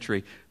first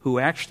century who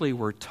actually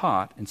were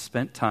taught and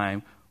spent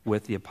time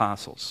with the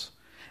apostles.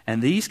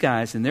 And these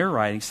guys in their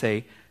writings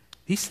say,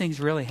 these things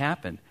really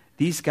happened.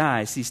 These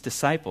guys, these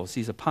disciples,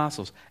 these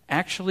apostles,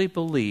 actually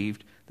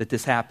believed that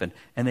this happened.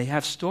 And they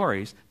have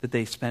stories that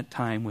they spent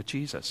time with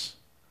Jesus.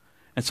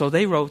 And so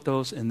they wrote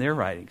those in their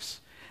writings.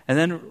 And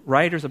then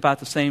writers about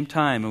the same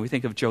time, and we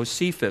think of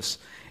Josephus,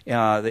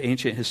 the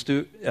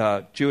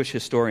ancient Jewish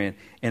historian,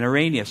 and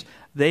Irenaeus,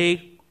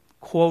 they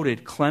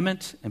quoted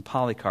Clement and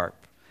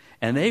Polycarp.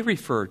 And they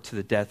referred to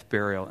the death,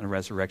 burial, and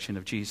resurrection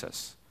of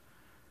Jesus.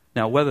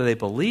 Now, whether they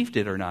believed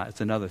it or not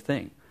is another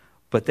thing.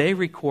 But they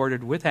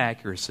recorded with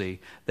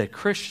accuracy that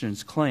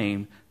Christians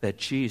claimed that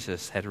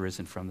Jesus had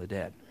risen from the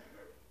dead.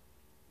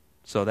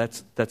 So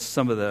that's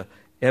some of the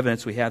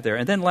evidence we have there.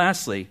 And then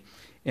lastly,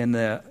 in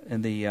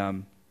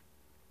the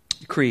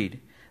creed,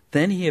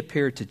 then he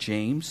appeared to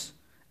James,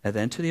 and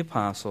then to the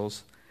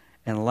apostles,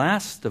 and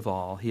last of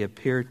all, he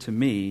appeared to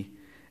me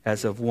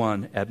as of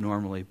one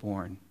abnormally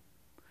born.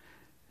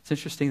 It's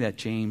interesting that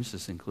James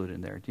is included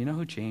in there. Do you know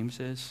who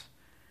James is?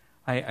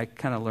 I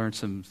kind of learned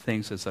some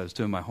things as I was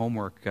doing my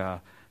homework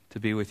to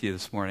be with you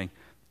this morning.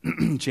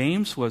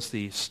 James was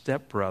the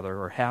stepbrother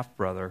or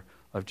half-brother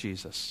of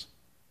Jesus.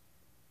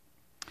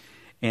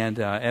 And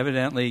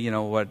evidently, you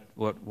know,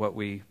 what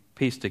we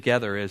piece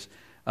together is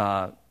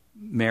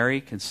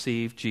Mary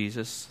conceived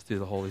Jesus through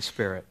the Holy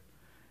Spirit.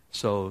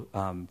 So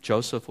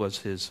Joseph was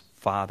his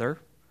father,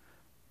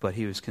 but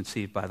he was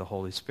conceived by the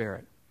Holy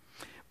Spirit.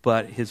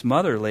 But his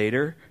mother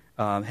later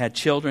had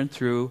children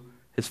through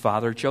his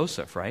father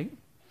Joseph, right?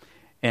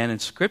 And in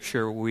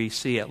Scripture, we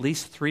see at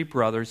least 3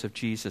 brothers of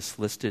Jesus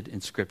listed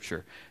in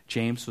Scripture.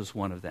 James was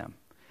one of them.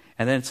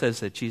 And then it says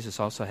that Jesus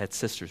also had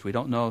sisters. We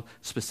don't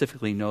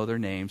specifically know their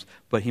names,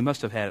 but he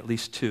must have had at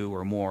least 2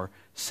 or more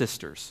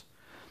sisters.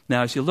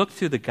 Now, as you look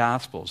through the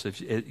Gospels, if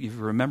you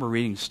remember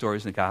reading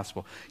stories in the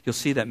Gospel, you'll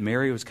see that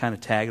Mary was kind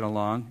of tagging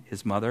along,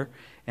 his mother,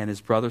 and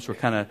his brothers were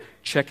kind of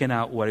checking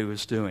out what he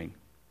was doing.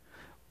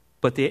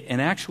 But in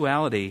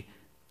actuality,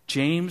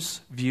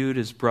 James viewed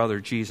his brother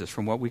Jesus,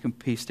 from what we can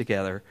piece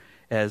together,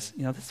 as,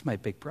 you know, this is my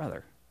big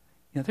brother.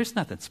 You know, there's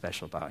nothing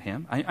special about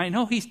him. I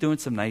know he's doing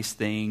some nice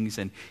things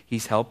and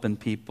he's helping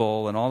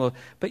people and all that,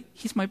 but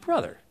he's my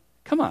brother.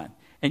 Come on.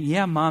 And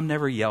yeah, Mom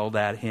never yelled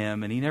at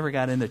him and he never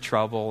got into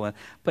trouble,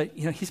 but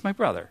you know, he's my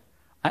brother.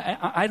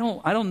 I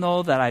don't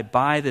know that I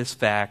buy this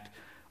fact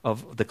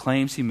of the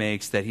claims he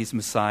makes that he's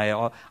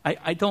Messiah.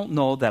 I don't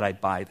know that I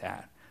buy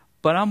that.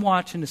 But I'm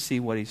watching to see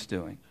what he's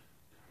doing.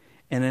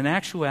 And in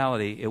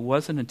actuality, it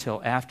wasn't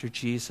until after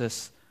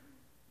Jesus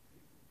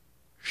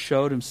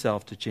showed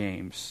himself to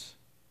James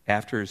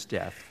after his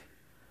death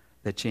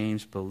that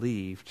James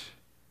believed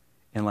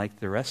and,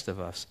 like the rest of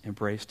us,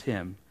 embraced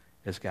him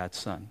as God's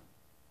Son,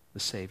 the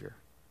Savior.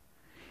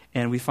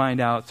 And we find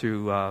out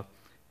through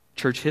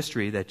church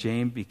history that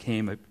James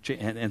became,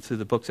 and through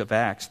the books of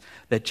Acts,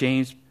 that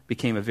James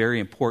became a very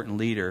important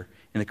leader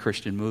in the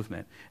Christian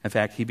movement. In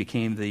fact, he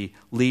became the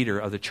leader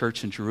of the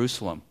church in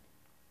Jerusalem.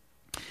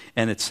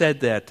 And it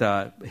said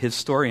that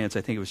historians,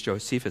 I think it was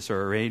Josephus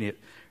or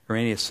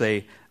Irenaeus,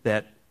 say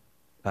that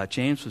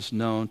James was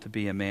known to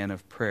be a man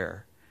of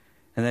prayer,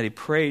 and that he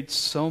prayed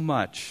so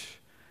much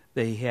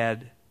that he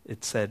had,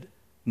 it said,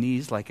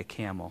 knees like a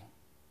camel,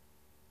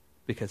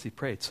 because he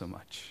prayed so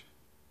much.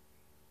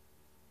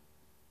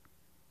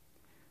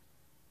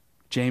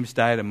 James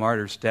died a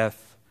martyr's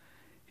death.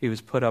 He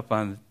was put up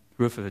on the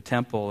roof of a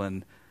temple,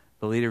 and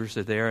the leaders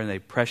are there, and they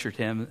pressured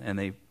him, and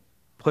they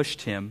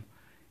pushed him.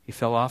 He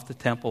fell off the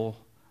temple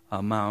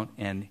mount,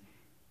 and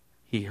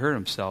he hurt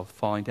himself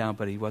falling down,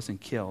 but he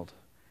wasn't killed.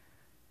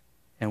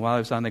 And while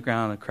he was on the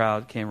ground, the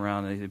crowd came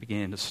around, and they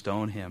began to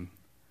stone him.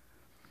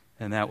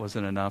 And that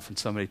wasn't enough, and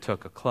somebody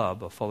took a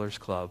club, a fuller's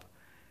club,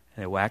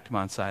 and they whacked him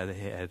on the side of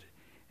the head,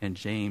 and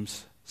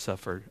James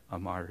suffered a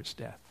martyr's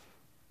death.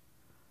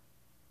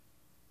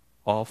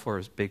 All for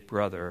his big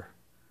brother,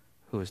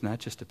 who was not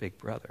just a big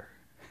brother,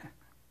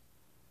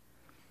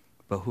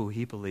 but who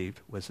he believed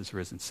was his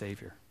risen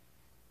Savior.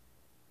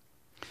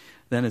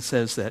 Then it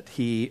says that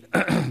he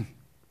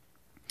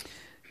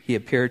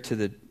appeared to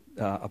the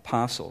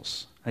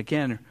apostles.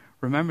 Again,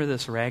 remember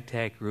this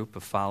ragtag group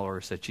of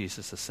followers that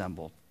Jesus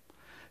assembled.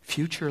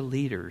 Future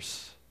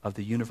leaders of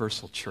the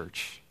universal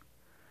church.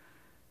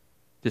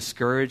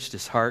 Discouraged,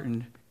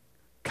 disheartened,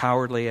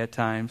 cowardly at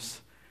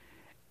times.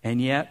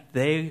 And yet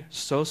they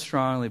so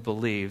strongly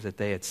believed that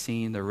they had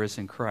seen the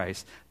risen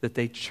Christ that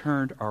they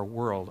turned our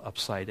world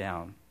upside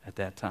down at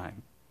that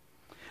time.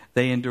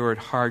 They endured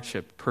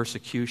hardship,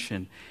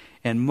 persecution,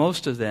 and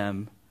most of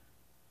them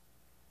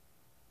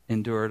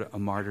endured a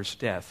martyr's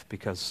death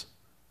because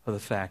of the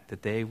fact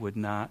that they would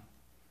not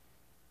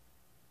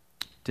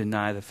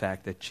deny the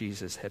fact that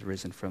Jesus had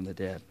risen from the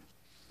dead.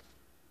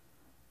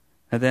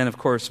 And then, of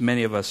course,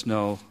 many of us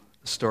know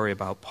the story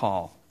about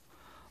Paul.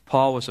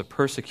 Paul was a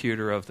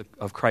persecutor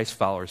of Christ's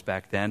followers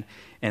back then,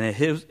 and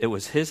it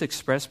was his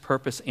express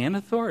purpose and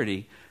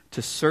authority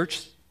to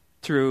search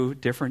through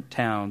different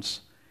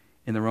towns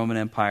in the Roman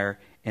Empire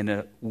and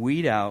to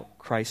weed out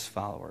Christ's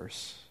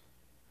followers.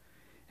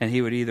 And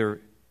he would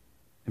either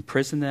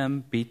imprison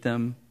them, beat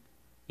them,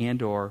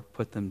 and or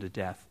put them to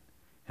death.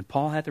 And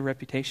Paul had the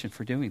reputation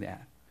for doing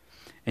that.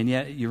 And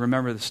yet, you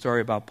remember the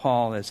story about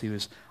Paul as he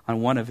was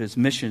on one of his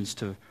missions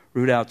to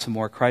root out some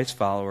more Christ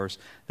followers,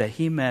 that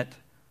he met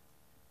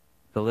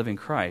the living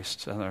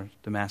Christ on the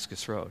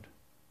Damascus Road.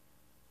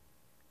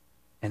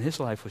 And his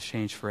life was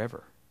changed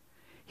forever.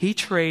 He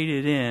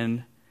traded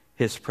in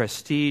his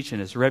prestige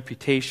and his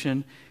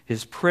reputation,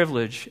 his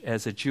privilege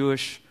as a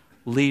Jewish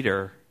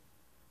leader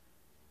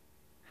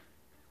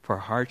for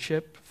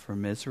hardship, for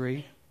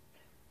misery,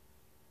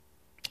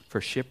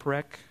 for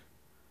shipwreck,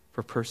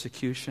 for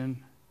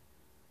persecution,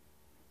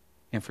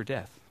 and for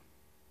death.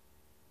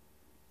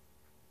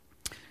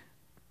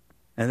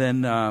 And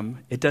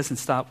then it doesn't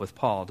stop with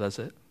Paul, does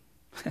it?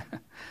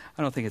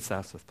 I don't think it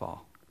stops with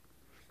Paul.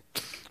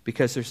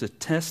 Because there's a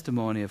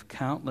testimony of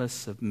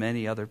countless, of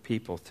many other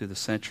people through the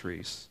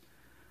centuries,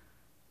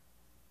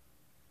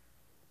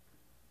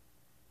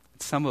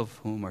 some of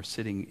whom are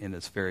sitting in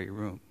this very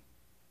room,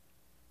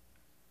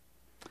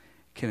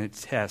 can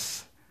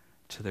attest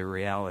to the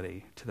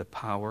reality, to the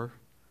power,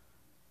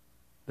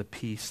 the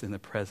peace, and the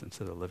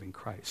presence of the living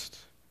Christ.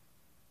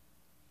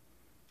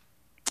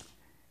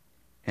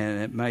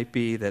 And it might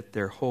be that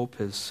their hope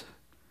has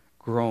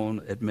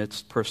grown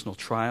amidst personal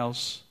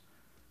trials,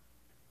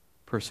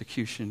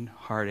 persecution,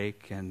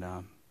 heartache,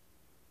 and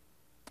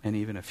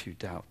even a few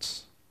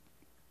doubts.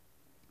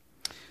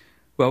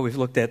 Well, we've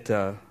looked at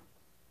the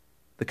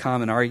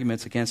common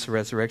arguments against the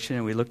resurrection,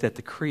 and we looked at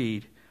the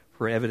creed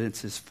for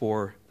evidences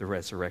for the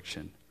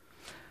resurrection.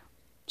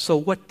 So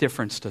what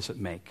difference does it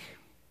make?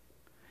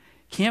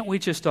 Can't we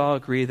just all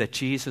agree that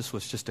Jesus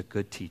was just a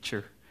good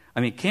teacher?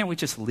 I mean, can't we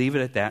just leave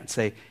it at that and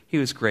say, he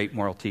was a great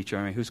moral teacher?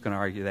 I mean, who's going to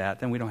argue that?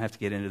 Then we don't have to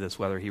get into this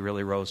whether he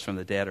really rose from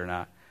the dead or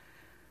not.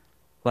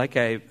 Like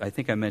I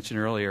think I mentioned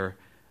earlier,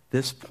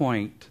 this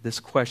point, this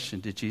question,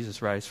 did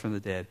Jesus rise from the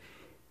dead,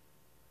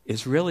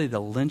 is really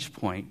the linch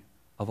point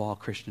of all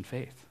Christian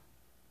faith.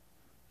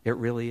 It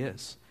really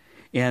is.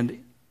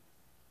 And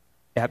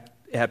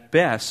at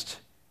best,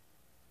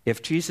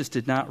 if Jesus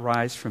did not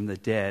rise from the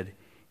dead,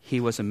 he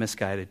was a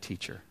misguided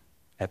teacher,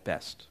 at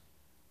best.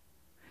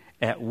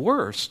 At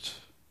worst,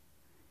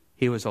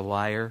 he was a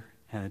liar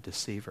and a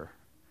deceiver.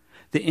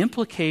 The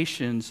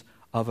implications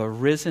of a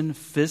risen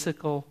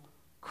physical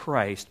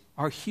Christ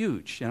are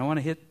huge, and I want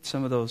to hit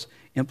some of those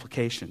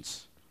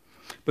implications.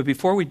 But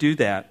before we do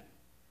that,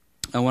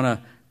 I want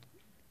to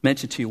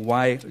mention to you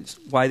why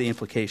the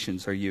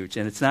implications are huge.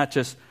 And it's not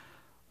just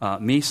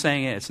me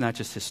saying it, it's not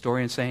just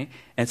historians saying it,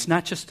 and it's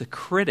not just the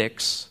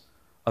critics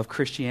of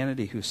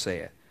Christianity who say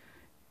it.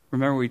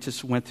 Remember, we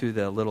just went through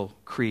the little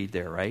creed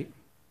there, right?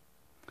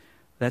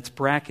 That's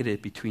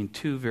bracketed between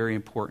two very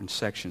important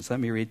sections. Let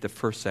me read the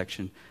first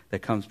section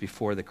that comes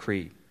before the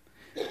creed.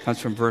 It comes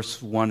from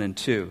verse 1 and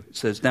 2. It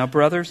says, "Now,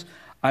 brothers,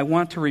 I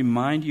want to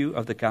remind you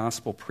of the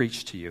gospel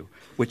preached to you,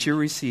 which you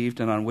received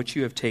and on which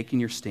you have taken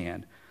your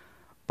stand.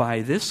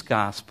 By this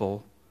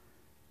gospel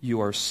you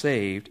are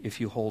saved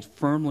if you hold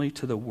firmly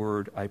to the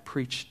word I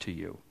preached to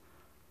you.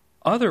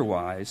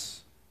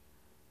 Otherwise,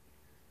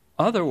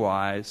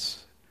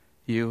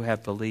 you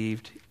have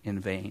believed in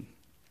vain.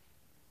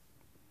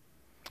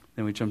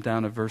 Then we jump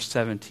down to verse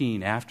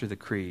 17 after the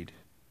creed.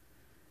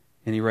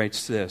 And he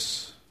writes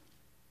this: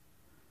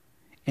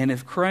 And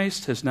if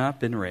Christ has not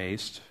been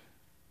raised,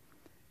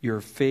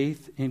 your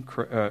faith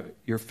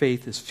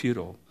is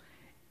futile,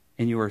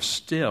 and you are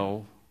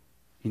still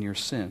in your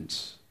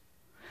sins.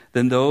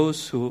 Then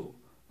those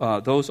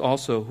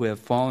also who have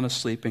fallen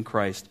asleep in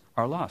Christ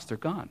are lost. They're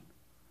gone.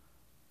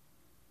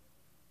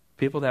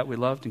 People that we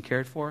loved and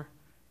cared for,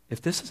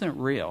 if this isn't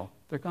real,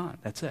 they're gone.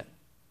 That's it.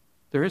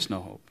 There is no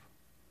hope.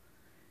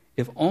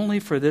 If only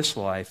for this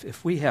life,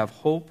 if we have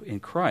hope in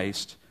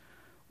Christ,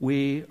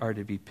 we are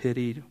to be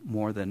pitied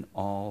more than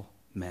all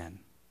men.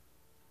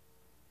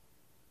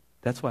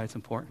 That's why it's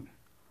important.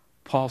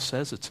 Paul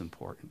says it's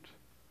important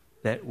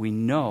that we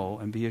know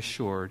and be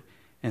assured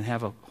and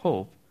have a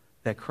hope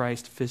that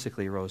Christ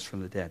physically rose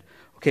from the dead.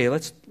 Okay,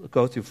 let's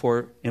go through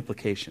 4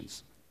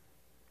 implications.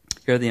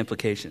 Here are the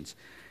implications.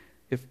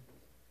 If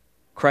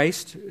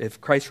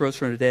Christ rose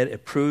from the dead,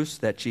 it proves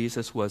that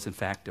Jesus was in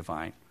fact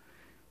divine.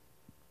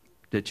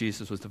 That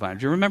Jesus was divine.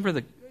 Do you remember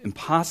the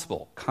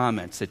impossible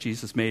comments that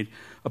Jesus made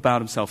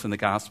about himself in the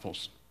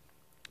Gospels?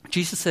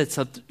 Jesus said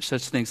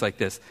such things like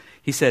this.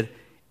 He said,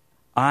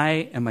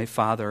 I and my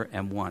Father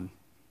am one.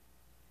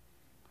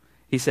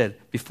 He said,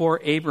 before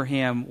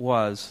Abraham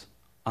was,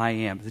 I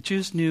am. The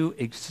Jews knew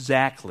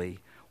exactly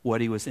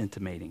what he was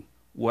intimating,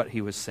 what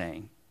he was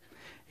saying.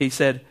 He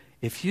said,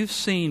 if you've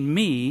seen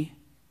me,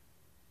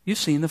 you've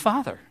seen the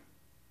Father.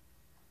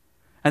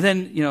 And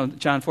then,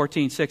 John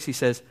 14:6, he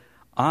says,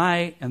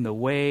 I am the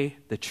way,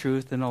 the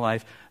truth, and the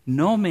life.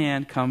 No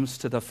man comes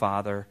to the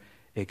Father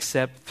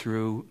except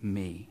through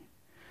me.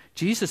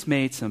 Jesus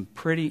made some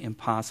pretty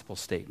impossible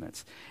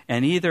statements.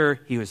 And either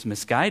he was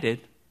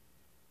misguided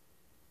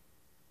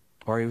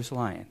or he was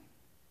lying.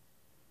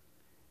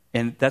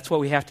 And that's what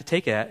we have to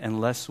take at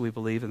unless we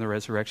believe in the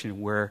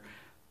resurrection, where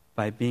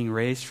by being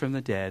raised from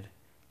the dead,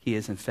 he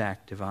is in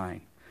fact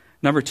divine.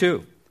 Number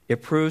 2,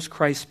 it proves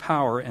Christ's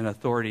power and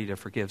authority to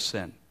forgive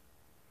sin.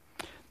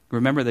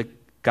 Remember the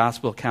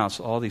gospel accounts,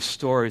 all these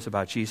stories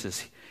about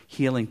Jesus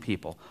healing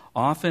people.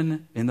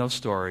 Often in those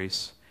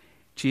stories,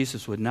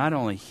 Jesus would not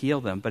only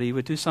heal them, but he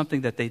would do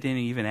something that they didn't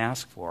even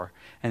ask for.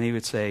 And he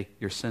would say,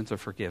 your sins are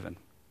forgiven.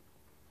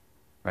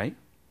 Right?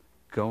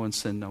 Go and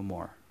sin no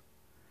more.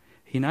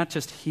 He not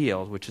just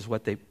healed, which is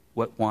what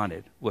people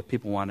wanted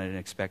and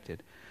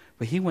expected,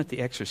 but he went the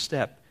extra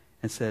step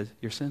and said,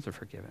 your sins are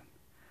forgiven.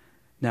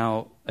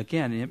 Now,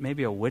 again, it may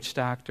be a witch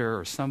doctor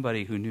or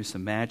somebody who knew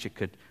some magic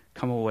could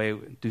come away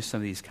and do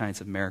some of these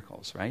kinds of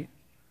miracles, right?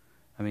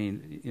 I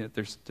mean,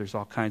 there's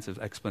all kinds of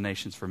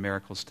explanations for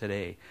miracles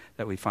today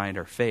that we find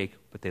are fake,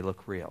 but they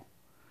look real.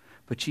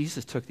 But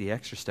Jesus took the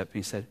extra step and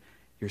he said,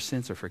 your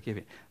sins are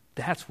forgiven.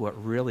 That's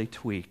what really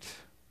tweaked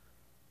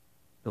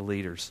the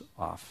leaders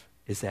off,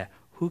 is that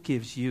who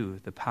gives you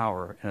the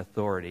power and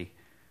authority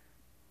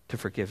to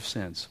forgive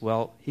sins?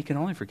 Well, he can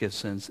only forgive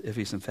sins if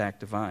he's in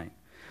fact divine.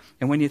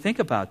 And when you think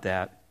about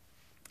that,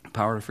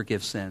 power to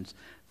forgive sins,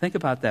 think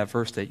about that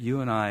verse that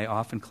you and I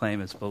often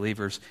claim as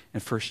believers in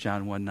 1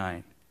 John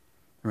 1:9.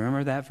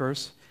 Remember that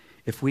verse?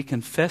 If we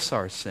confess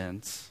our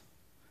sins,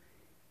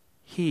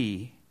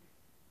 he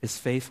is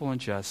faithful and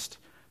just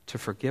to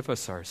forgive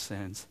us our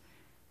sins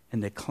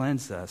and to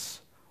cleanse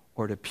us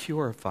or to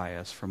purify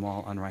us from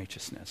all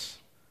unrighteousness.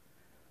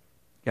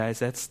 Guys,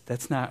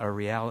 that's not a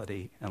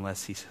reality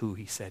unless he's who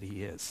he said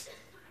he is.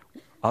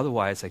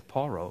 Otherwise, like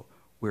Paul wrote,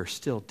 we're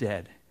still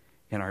dead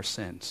in our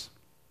sins.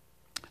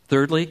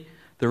 Thirdly,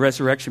 the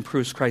resurrection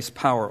proves Christ's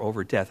power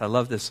over death. I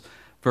love this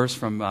verse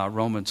from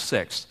Romans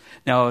 6.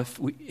 Now,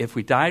 if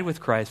we died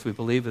with Christ, we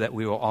believe that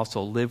we will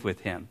also live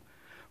with him.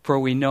 For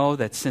we know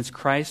that since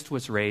Christ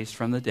was raised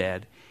from the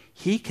dead,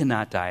 he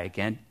cannot die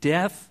again.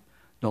 Death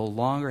no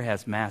longer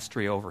has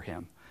mastery over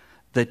him.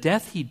 The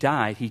death he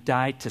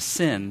died to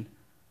sin.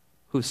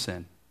 Whose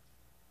sin?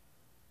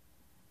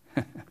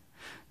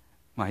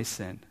 My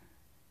sin.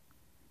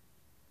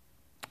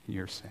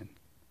 Your sin.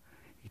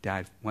 He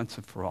died once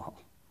and for all.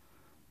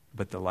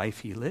 But the life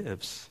he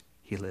lives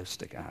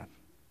to God.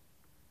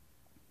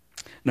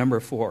 Number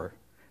 4,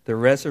 the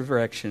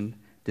resurrection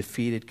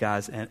defeated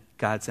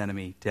God's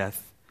enemy,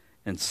 death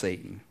and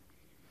Satan.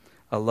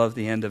 I love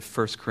the end of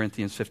 1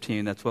 Corinthians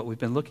 15. That's what we've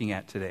been looking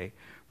at today.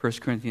 1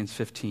 Corinthians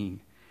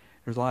 15.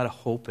 There's a lot of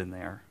hope in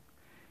there.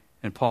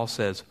 And Paul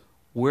says,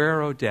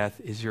 where, O death,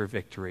 is your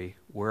victory?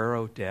 Where,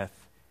 O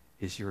death,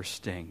 is your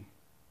sting?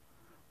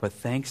 But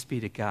thanks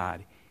be to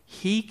God,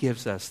 he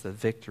gives us the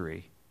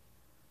victory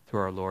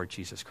through our Lord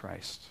Jesus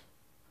Christ.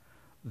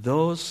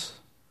 Those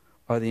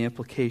are the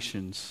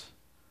implications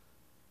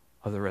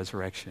of the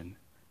resurrection.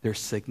 They're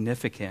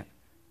significant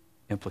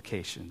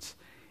implications.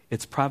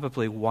 It's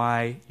probably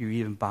why you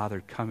even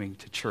bothered coming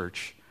to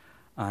church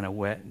on a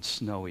wet and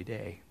snowy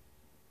day,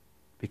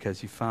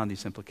 because you found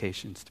these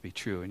implications to be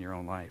true in your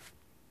own life.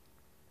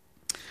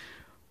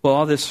 Well,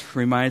 all this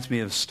reminds me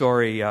of a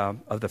story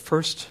of the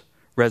first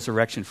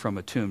resurrection from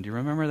a tomb. Do you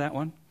remember that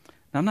one?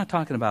 Now, I'm not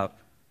talking about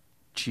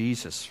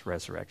Jesus'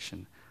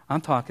 resurrection.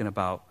 I'm talking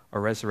about a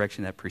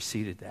resurrection that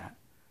preceded that.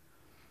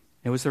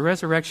 It was the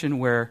resurrection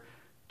where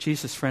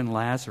Jesus' friend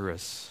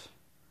Lazarus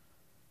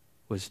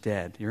was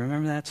dead. You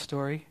remember that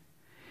story?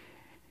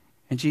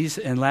 And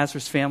Jesus and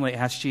Lazarus' family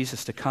asked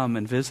Jesus to come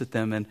and visit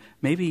them, and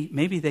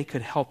maybe they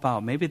could help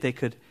out. Maybe they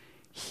could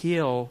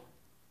heal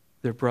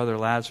their brother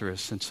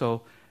Lazarus. And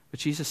so, but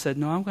Jesus said,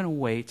 no, I'm going to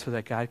wait so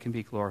that God can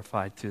be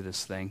glorified through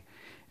this thing.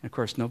 And of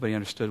course, nobody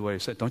understood what he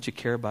said. Don't you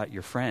care about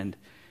your friend?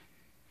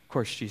 Of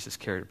course, Jesus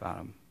cared about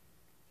him.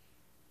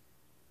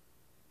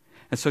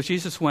 And so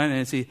Jesus went,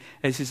 and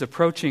as he's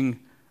approaching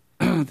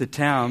the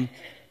town,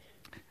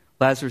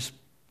 Lazarus'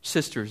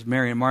 sisters,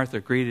 Mary and Martha,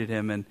 greeted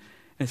him and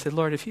said,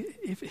 Lord, if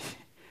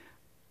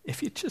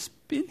you'd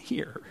just been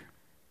here,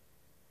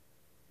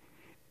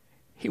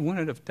 he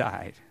wouldn't have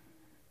died.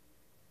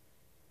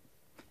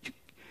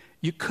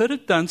 You could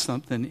have done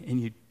something, and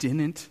you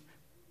didn't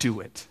do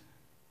it.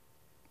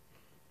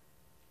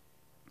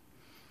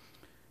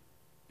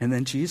 And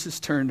then Jesus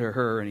turned to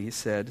her, and he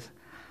said,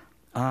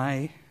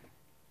 I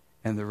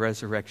am the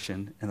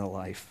resurrection and the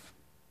life.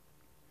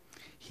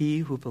 He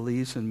who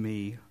believes in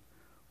me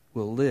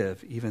will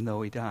live even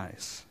though he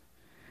dies.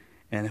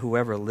 And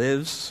whoever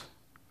lives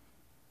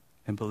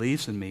and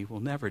believes in me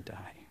will never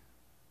die.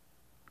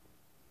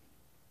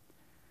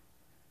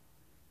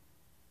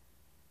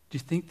 Do you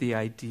think the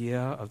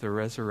idea of the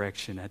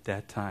resurrection at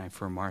that time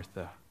for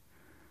Martha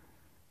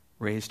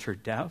raised her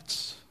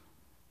doubts?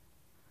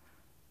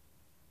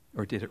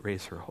 Or did it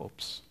raise her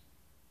hopes?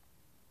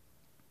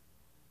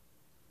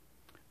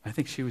 I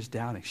think she was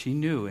doubting. She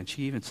knew, and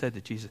she even said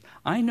to Jesus,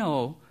 I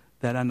know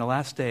that on the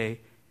last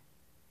day,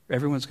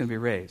 everyone's going to be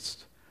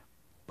raised.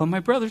 But my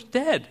brother's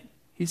dead.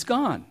 He's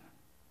gone.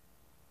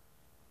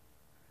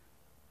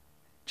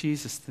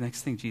 Jesus, the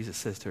next thing Jesus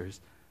says to her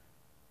is,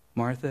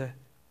 Martha,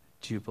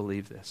 do you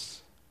believe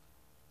this?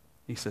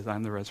 He says,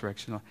 I'm the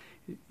resurrection.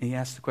 And he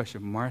asks the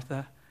question,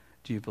 Martha,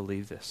 do you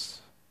believe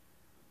this?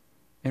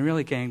 And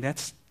really, gang,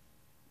 that's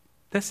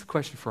the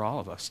question for all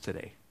of us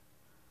today.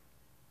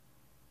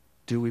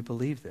 Do we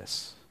believe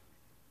this?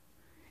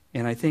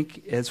 And I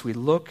think as we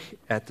look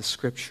at the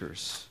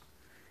scriptures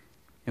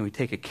and we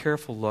take a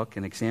careful look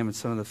and examine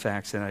some of the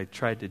facts that I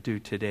tried to do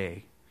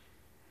today,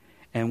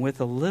 and with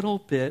a little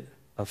bit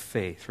of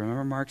faith,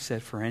 remember Mark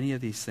said for any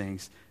of these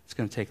things, it's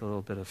going to take a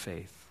little bit of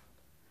faith.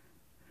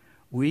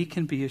 We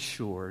can be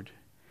assured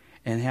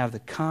and have the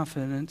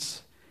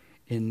confidence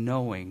in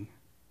knowing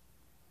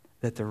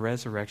that the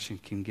resurrection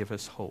can give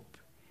us hope,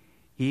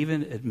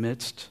 even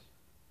amidst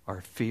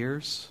our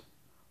fears,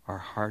 our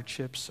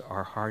hardships,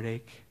 our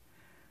heartache,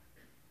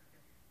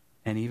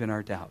 and even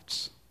our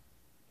doubts.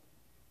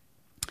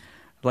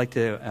 I'd like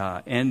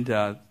to end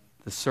the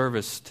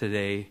service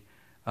today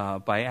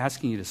by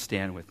asking you to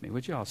stand with me.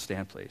 Would you all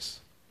stand, please?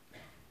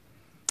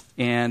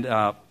 And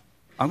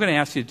I'm going to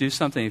ask you to do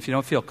something. If you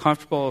don't feel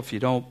comfortable, if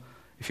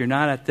you're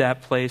not at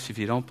that place, if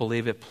you don't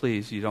believe it,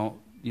 please, you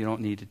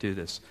don't need to do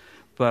this.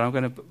 But I'm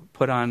going to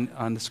put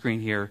on the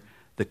screen here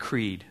the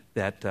creed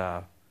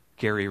that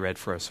Gary read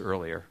for us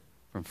earlier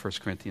from 1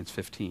 Corinthians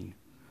 15.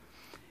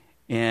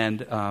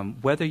 And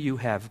whether you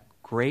have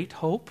great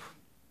hope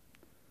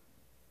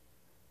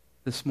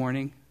this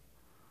morning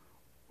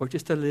or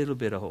just a little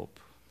bit of hope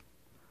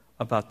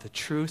about the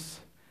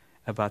truth,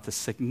 about the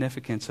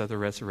significance of the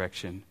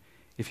resurrection,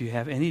 if you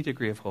have any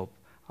degree of hope,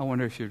 I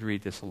wonder if you'd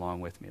read this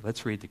along with me.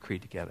 Let's read the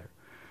creed together.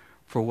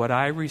 For what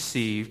I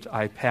received,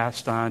 I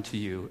passed on to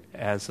you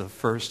as of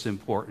first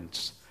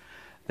importance,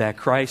 that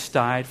Christ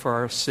died for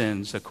our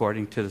sins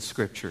according to the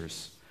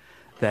Scriptures,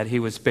 that he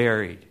was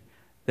buried,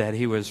 that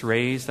he was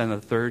raised on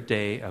the third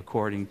day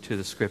according to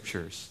the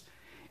Scriptures,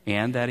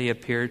 and that he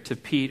appeared to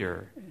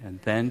Peter and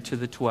then to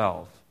the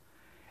 12.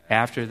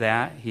 After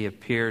that, he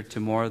appeared to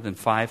more than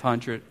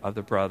 500 of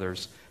the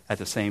brothers at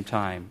the same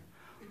time,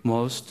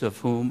 most of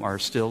whom are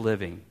still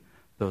living,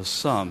 though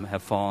some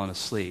have fallen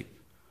asleep.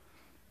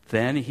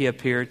 Then he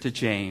appeared to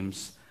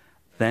James,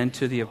 then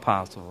to the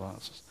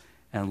apostles,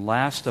 and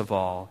last of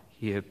all,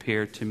 he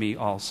appeared to me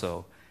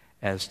also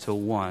as to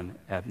one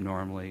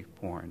abnormally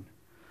born.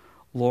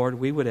 Lord,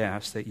 we would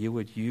ask that you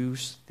would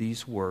use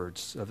these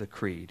words of the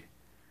creed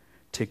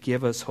to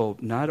give us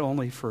hope not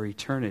only for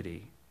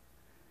eternity,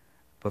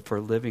 but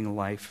for living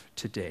life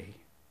today.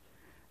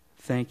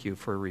 Thank you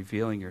for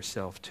revealing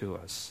yourself to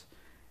us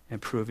and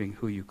proving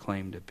who you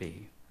claim to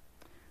be.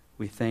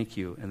 We thank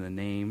you in the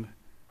name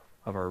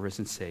of our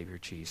risen Savior,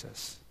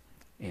 Jesus.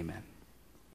 Amen.